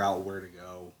figure out where to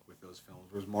go with those films,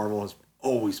 whereas Marvel is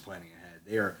always planning ahead.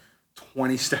 They are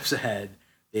 20 steps ahead.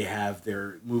 They have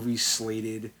their movies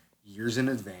slated years in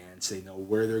advance. They know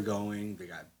where they're going. They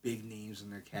got big names in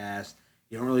their cast.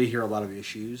 You don't really hear a lot of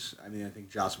issues. I mean, I think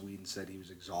Joss Whedon said he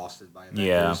was exhausted by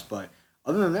Avengers, but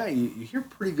other than that, you hear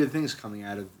pretty good things coming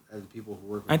out of the people who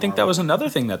work with I think that was another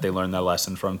thing that they learned their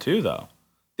lesson from too, though.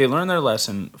 They learned their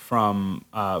lesson from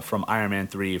Iron Man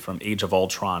 3, from Age of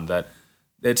Ultron, that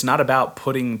it's not about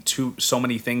putting so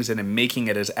many things in and making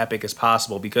it as epic as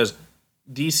possible, because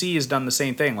DC has done the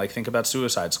same thing. Like, think about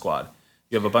Suicide Squad.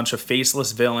 You have a bunch of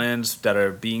faceless villains that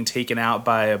are being taken out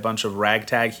by a bunch of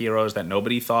ragtag heroes that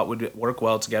nobody thought would work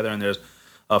well together, and there's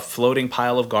a floating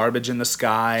pile of garbage in the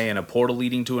sky and a portal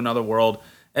leading to another world.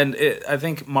 And I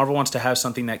think Marvel wants to have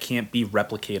something that can't be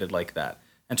replicated like that.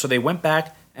 And so they went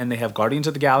back and they have Guardians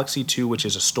of the Galaxy 2, which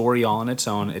is a story all on its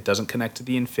own. It doesn't connect to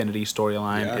the Infinity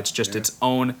storyline. It's just its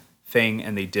own thing,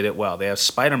 and they did it well. They have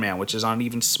Spider-Man, which is on an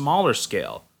even smaller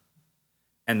scale,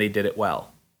 and they did it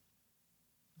well.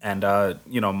 And,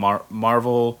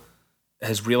 Marvel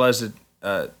has realized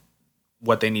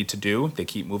what they need to do. They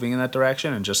keep moving in that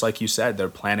direction, and just like you said, they're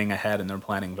planning ahead, and they're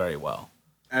planning very well.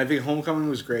 I think Homecoming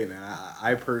was great, man.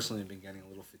 I personally have been getting a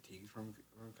little fatigued from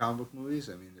comic book movies.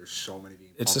 I mean, there's so many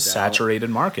being It's a pumped out. saturated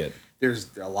market.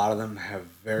 There's a lot of them have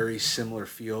very similar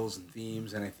feels and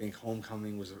themes, and I think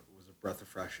Homecoming was a breath of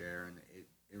fresh air, and it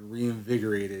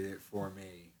reinvigorated it for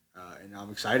me. And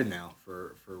I'm excited now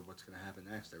for what's going to happen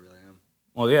next. I really am.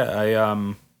 Well,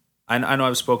 yeah, I know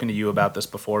I've spoken to you about this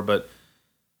before, but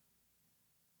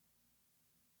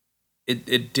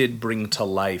it did bring to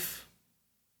life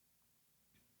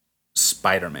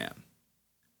Spider-Man,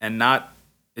 and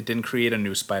it didn't create a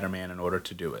new Spider-Man in order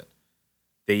to do it.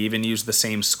 They even used the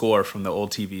same score from the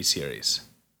old TV series,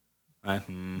 right?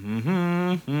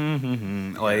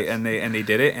 Like, and they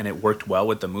did it, and it worked well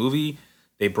with the movie.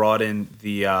 They brought in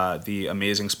the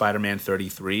Amazing Spider-Man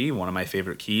 33, one of my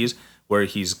favorite keys, where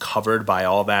he's covered by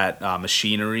all that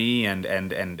machinery and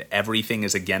everything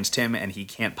is against him, and he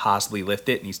can't possibly lift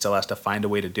it, and he still has to find a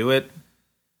way to do it.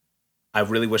 I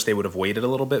really wish they would have waited a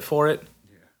little bit for it,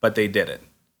 but they did it.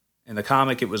 In the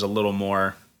comic, it was a little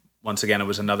more, once again, it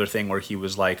was another thing where he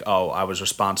was like, oh, I was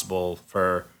responsible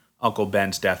for Uncle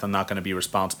Ben's death. I'm not going to be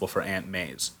responsible for Aunt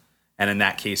May's. And in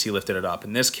that case, he lifted it up.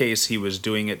 In this case, he was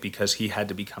doing it because he had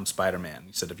to become Spider-Man.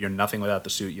 He said, if you're nothing without the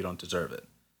suit, you don't deserve it.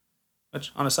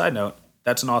 Which, on a side note,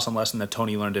 that's an awesome lesson that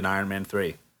Tony learned in Iron Man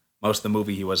 3. Most of the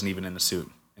movie, he wasn't even in the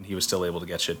suit, and he was still able to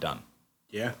get shit done.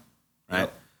 Yeah. Right?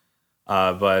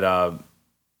 Yep. But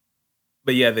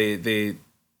yeah, they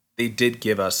did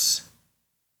give us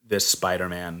this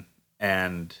Spider-Man,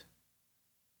 and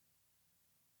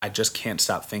I just can't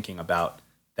stop thinking about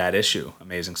that issue,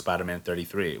 Amazing Spider-Man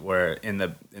 33, where in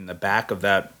the back of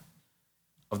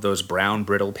those brown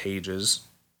brittle pages,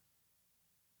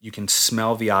 you can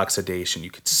smell the oxidation. You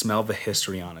could smell the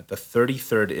history on it. The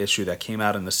 33rd issue that came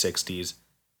out in the 60s,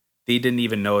 they didn't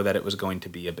even know that it was going to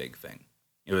be a big thing.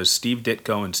 It was Steve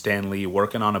Ditko and Stan Lee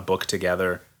working on a book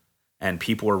together, and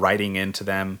people were writing into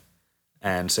them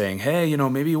and saying, hey,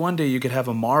 maybe one day you could have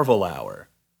a Marvel hour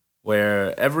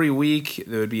where every week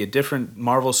there would be a different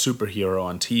Marvel superhero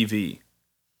on TV,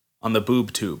 on the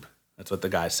boob tube. That's what the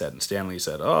guy said. And Stan Lee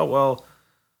said, oh, well,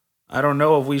 I don't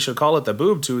know if we should call it the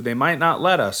boob tube. They might not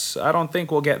let us. I don't think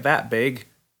we'll get that big.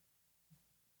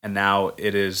 And now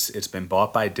it's been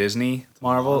bought by Disney.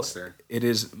 Marvel.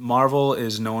 Marvel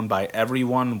is known by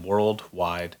everyone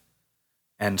worldwide,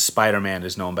 and Spider-Man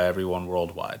is known by everyone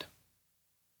worldwide.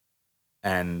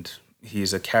 and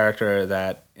he's a character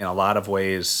that, in a lot of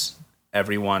ways,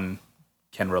 everyone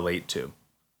can relate to.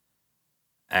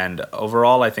 And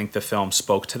overall, I think the film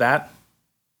spoke to that.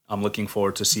 I'm looking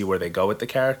forward to see where they go with the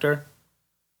character.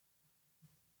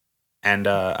 And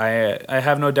I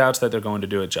have no doubts that they're going to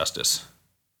do it justice.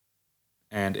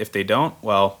 And if they don't,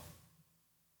 well,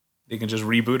 they can just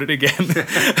reboot it again.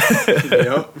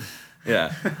 Yep. Yeah,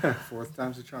 Fourth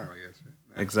time's a charm, I guess.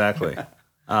 Right? exactly.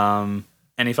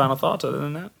 Any final thoughts other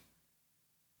than that?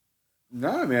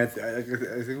 No, I mean, I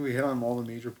think we hit on all the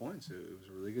major points. It was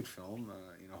a really good film.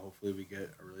 Hopefully we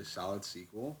get a really solid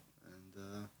sequel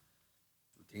and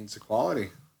retains the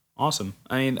quality. Awesome.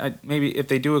 I mean, maybe if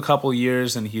they do a couple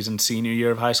years and he's in senior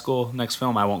year of high school next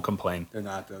film, I won't complain. They're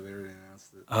not, though. They already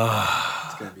announced it.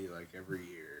 It's going to be like every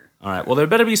year. All right. Well, there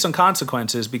better be some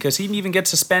consequences because he can even get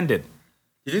suspended.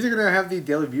 You think they're going to have the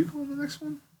Daily Bugle in the next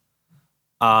one?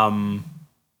 A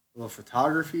little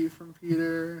photography from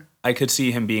Peter. I could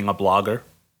see him being a blogger.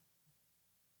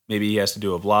 Maybe he has to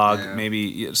do a vlog. Yeah.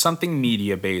 Maybe something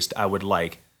media-based I would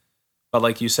like. But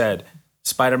like you said,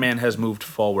 Spider-Man has moved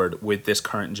forward with this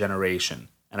current generation.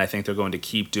 And I think they're going to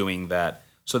keep doing that.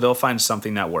 So they'll find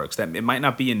something that works. That it might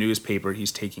not be a newspaper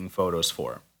he's taking photos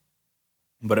for.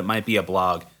 But it might be a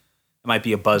blog. It might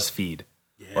be a BuzzFeed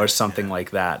or something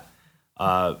like that.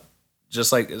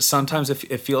 Just like sometimes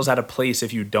it feels out of place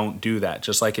if you don't do that.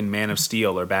 Just like in Man of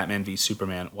Steel or Batman v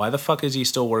Superman. Why the fuck is he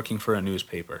still working for a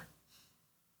newspaper?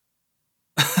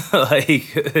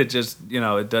 Like, it just,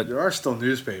 it does. There are still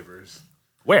newspapers.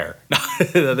 Where?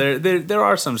 there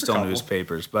are some still couple.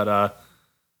 newspapers, but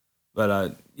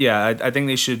yeah, I think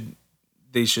they should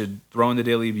throw in the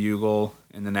Daily Bugle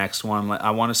in the next one.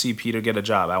 I want to see Peter get a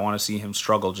job. I want to see him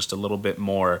struggle just a little bit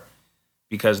more,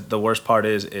 because the worst part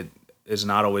is it is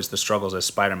not always the struggles as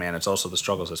Spider-Man. It's also the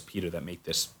struggles as Peter that make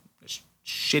this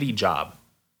shitty job.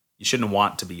 You shouldn't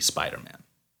want to be Spider-Man,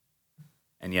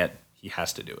 and yet he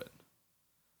has to do it.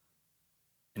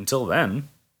 Until then,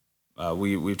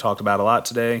 we've talked about a lot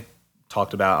today.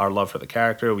 Talked about our love for the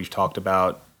character. We've talked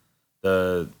about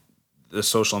the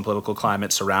social and political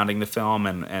climate surrounding the film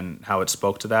and how it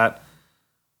spoke to that.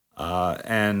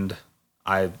 And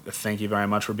I thank you very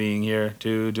much for being here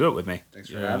to do it with me. Thanks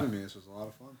for having me. This was a lot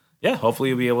of fun. Yeah, hopefully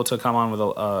you'll be able to come on with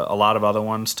a lot of other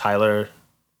ones. Ty,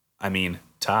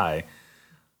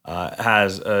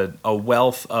 has a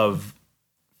wealth of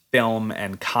film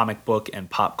and comic book and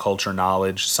pop culture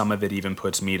knowledge. Some of it even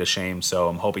puts me to shame, so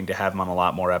I'm hoping to have him on a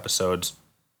lot more episodes.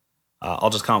 I'll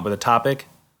just come up with a topic,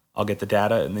 I'll get the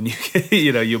data, and then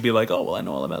you'll be like, oh, well, I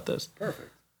know all about this.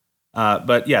 Perfect.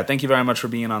 But yeah, thank you very much for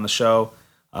being on the show.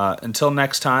 Until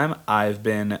next time, I've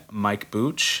been Mike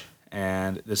Booch,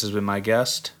 and this has been my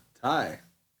guest, Ty.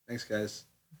 Thanks, guys.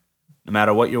 No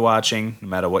matter what you're watching, no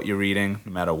matter what you're reading,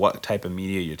 no matter what type of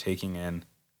media you're taking in,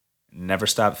 never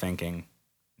stop thinking,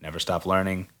 never stop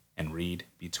learning, and read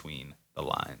between the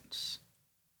lines.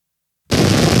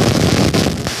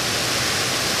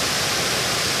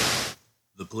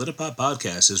 The Politipop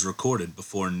podcast is recorded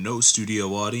before no studio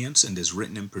audience and is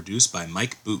written and produced by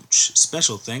Mike Booch.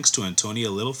 Special thanks to Antonia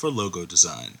Little for logo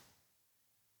design.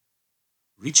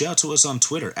 Reach out to us on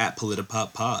Twitter at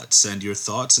PolitiPopPod. Send your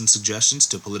thoughts and suggestions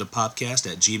to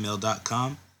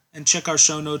politipopcast@gmail.com and check our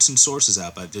show notes and sources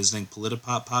out by visiting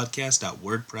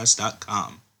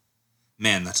politipoppodcast.wordpress.com.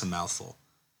 Man, that's a mouthful.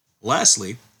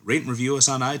 Lastly, rate and review us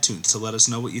on iTunes to let us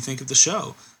know what you think of the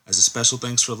show. As a special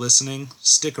thanks for listening,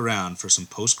 stick around for some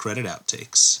post-credit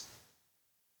outtakes.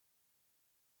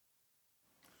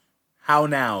 How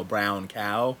now, brown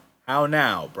cow? How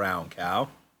now, brown cow?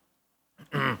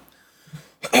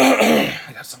 I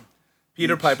got some.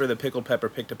 Peter Piper the pickled pepper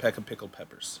picked a peck of pickled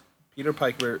peppers. Peter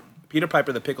Piper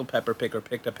the pickled pepper picker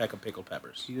picked a peck of pickled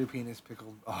peppers. Peter Penis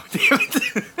pickled. Oh, damn it.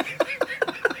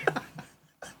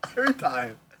 Every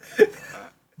time.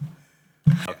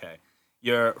 Okay.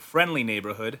 Your friendly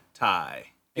neighborhood, Ty.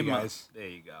 Hey, Give him guys. there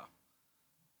you go. One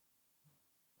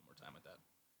more time with that.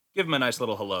 Give him a nice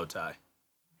little hello, Ty.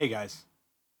 Hey, guys.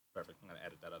 Perfect. I'm going to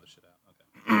edit that other shit out.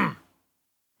 Okay.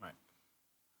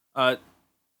 All right.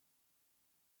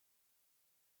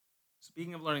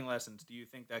 Speaking of learning lessons, do you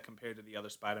think that compared to the other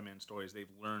Spider-Man stories,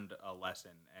 they've learned a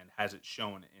lesson, and has it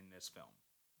shown in this film?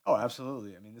 Oh,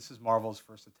 absolutely. I mean, this is Marvel's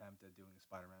first attempt at doing a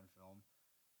Spider-Man film.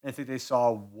 And I think they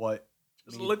saw what...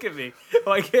 Just look at me.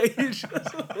 Why can't you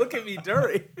just look at me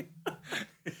during?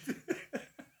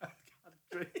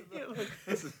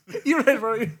 You're right,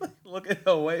 bro. You're looking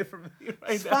away from me right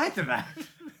now. Spider-Man.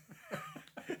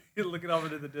 You're looking off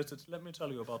into the distance. Let me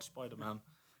tell you about Spider-Man.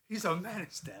 He's a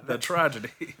menace, damn it. The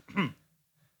tragedy.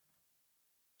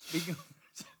 Speaking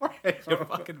Sorry, You're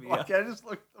fucking me Why up. can't I just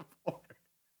look at the board?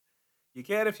 You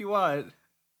can if you want.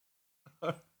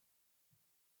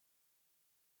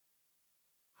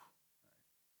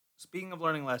 Speaking of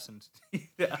learning lessons,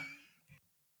 yeah.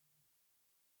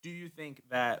 Do you think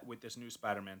that with this new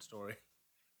Spider-Man story?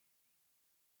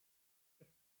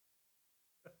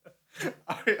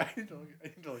 I need to look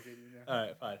at you now. All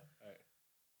right, fine. All right.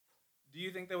 Do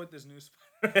you think that with this new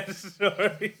Spider-Man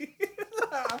story?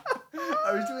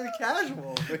 I was doing it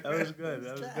casual. That was good.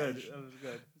 That was good. That was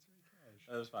good.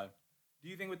 That was fine. Do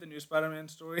you think with the new Spider-Man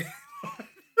story?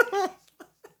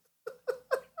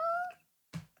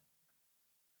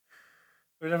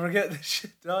 We're never getting this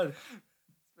shit done.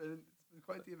 It's been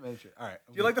quite the adventure. All right.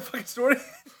 Do you like the fucking story?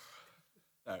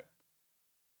 All right.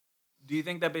 Do you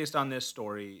think that based on this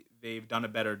story, they've done a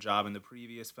better job in the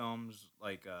previous films?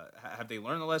 Like, have they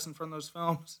learned the lesson from those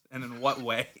films, and in what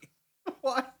way?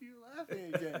 Why are you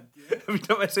laughing again, dude? Every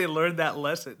time I say learn that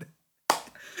lesson.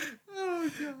 Oh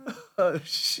god. Oh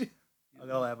shit! I'm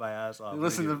gonna laugh my ass off.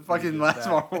 Listen, the When fucking he gets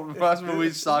back. last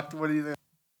movie sucked. What do you think?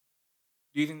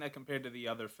 Do you think that compared to the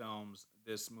other films,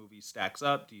 this movie stacks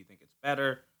up? Do you think it's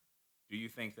better? Do you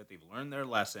think that they've learned their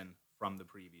lesson from the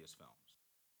previous films?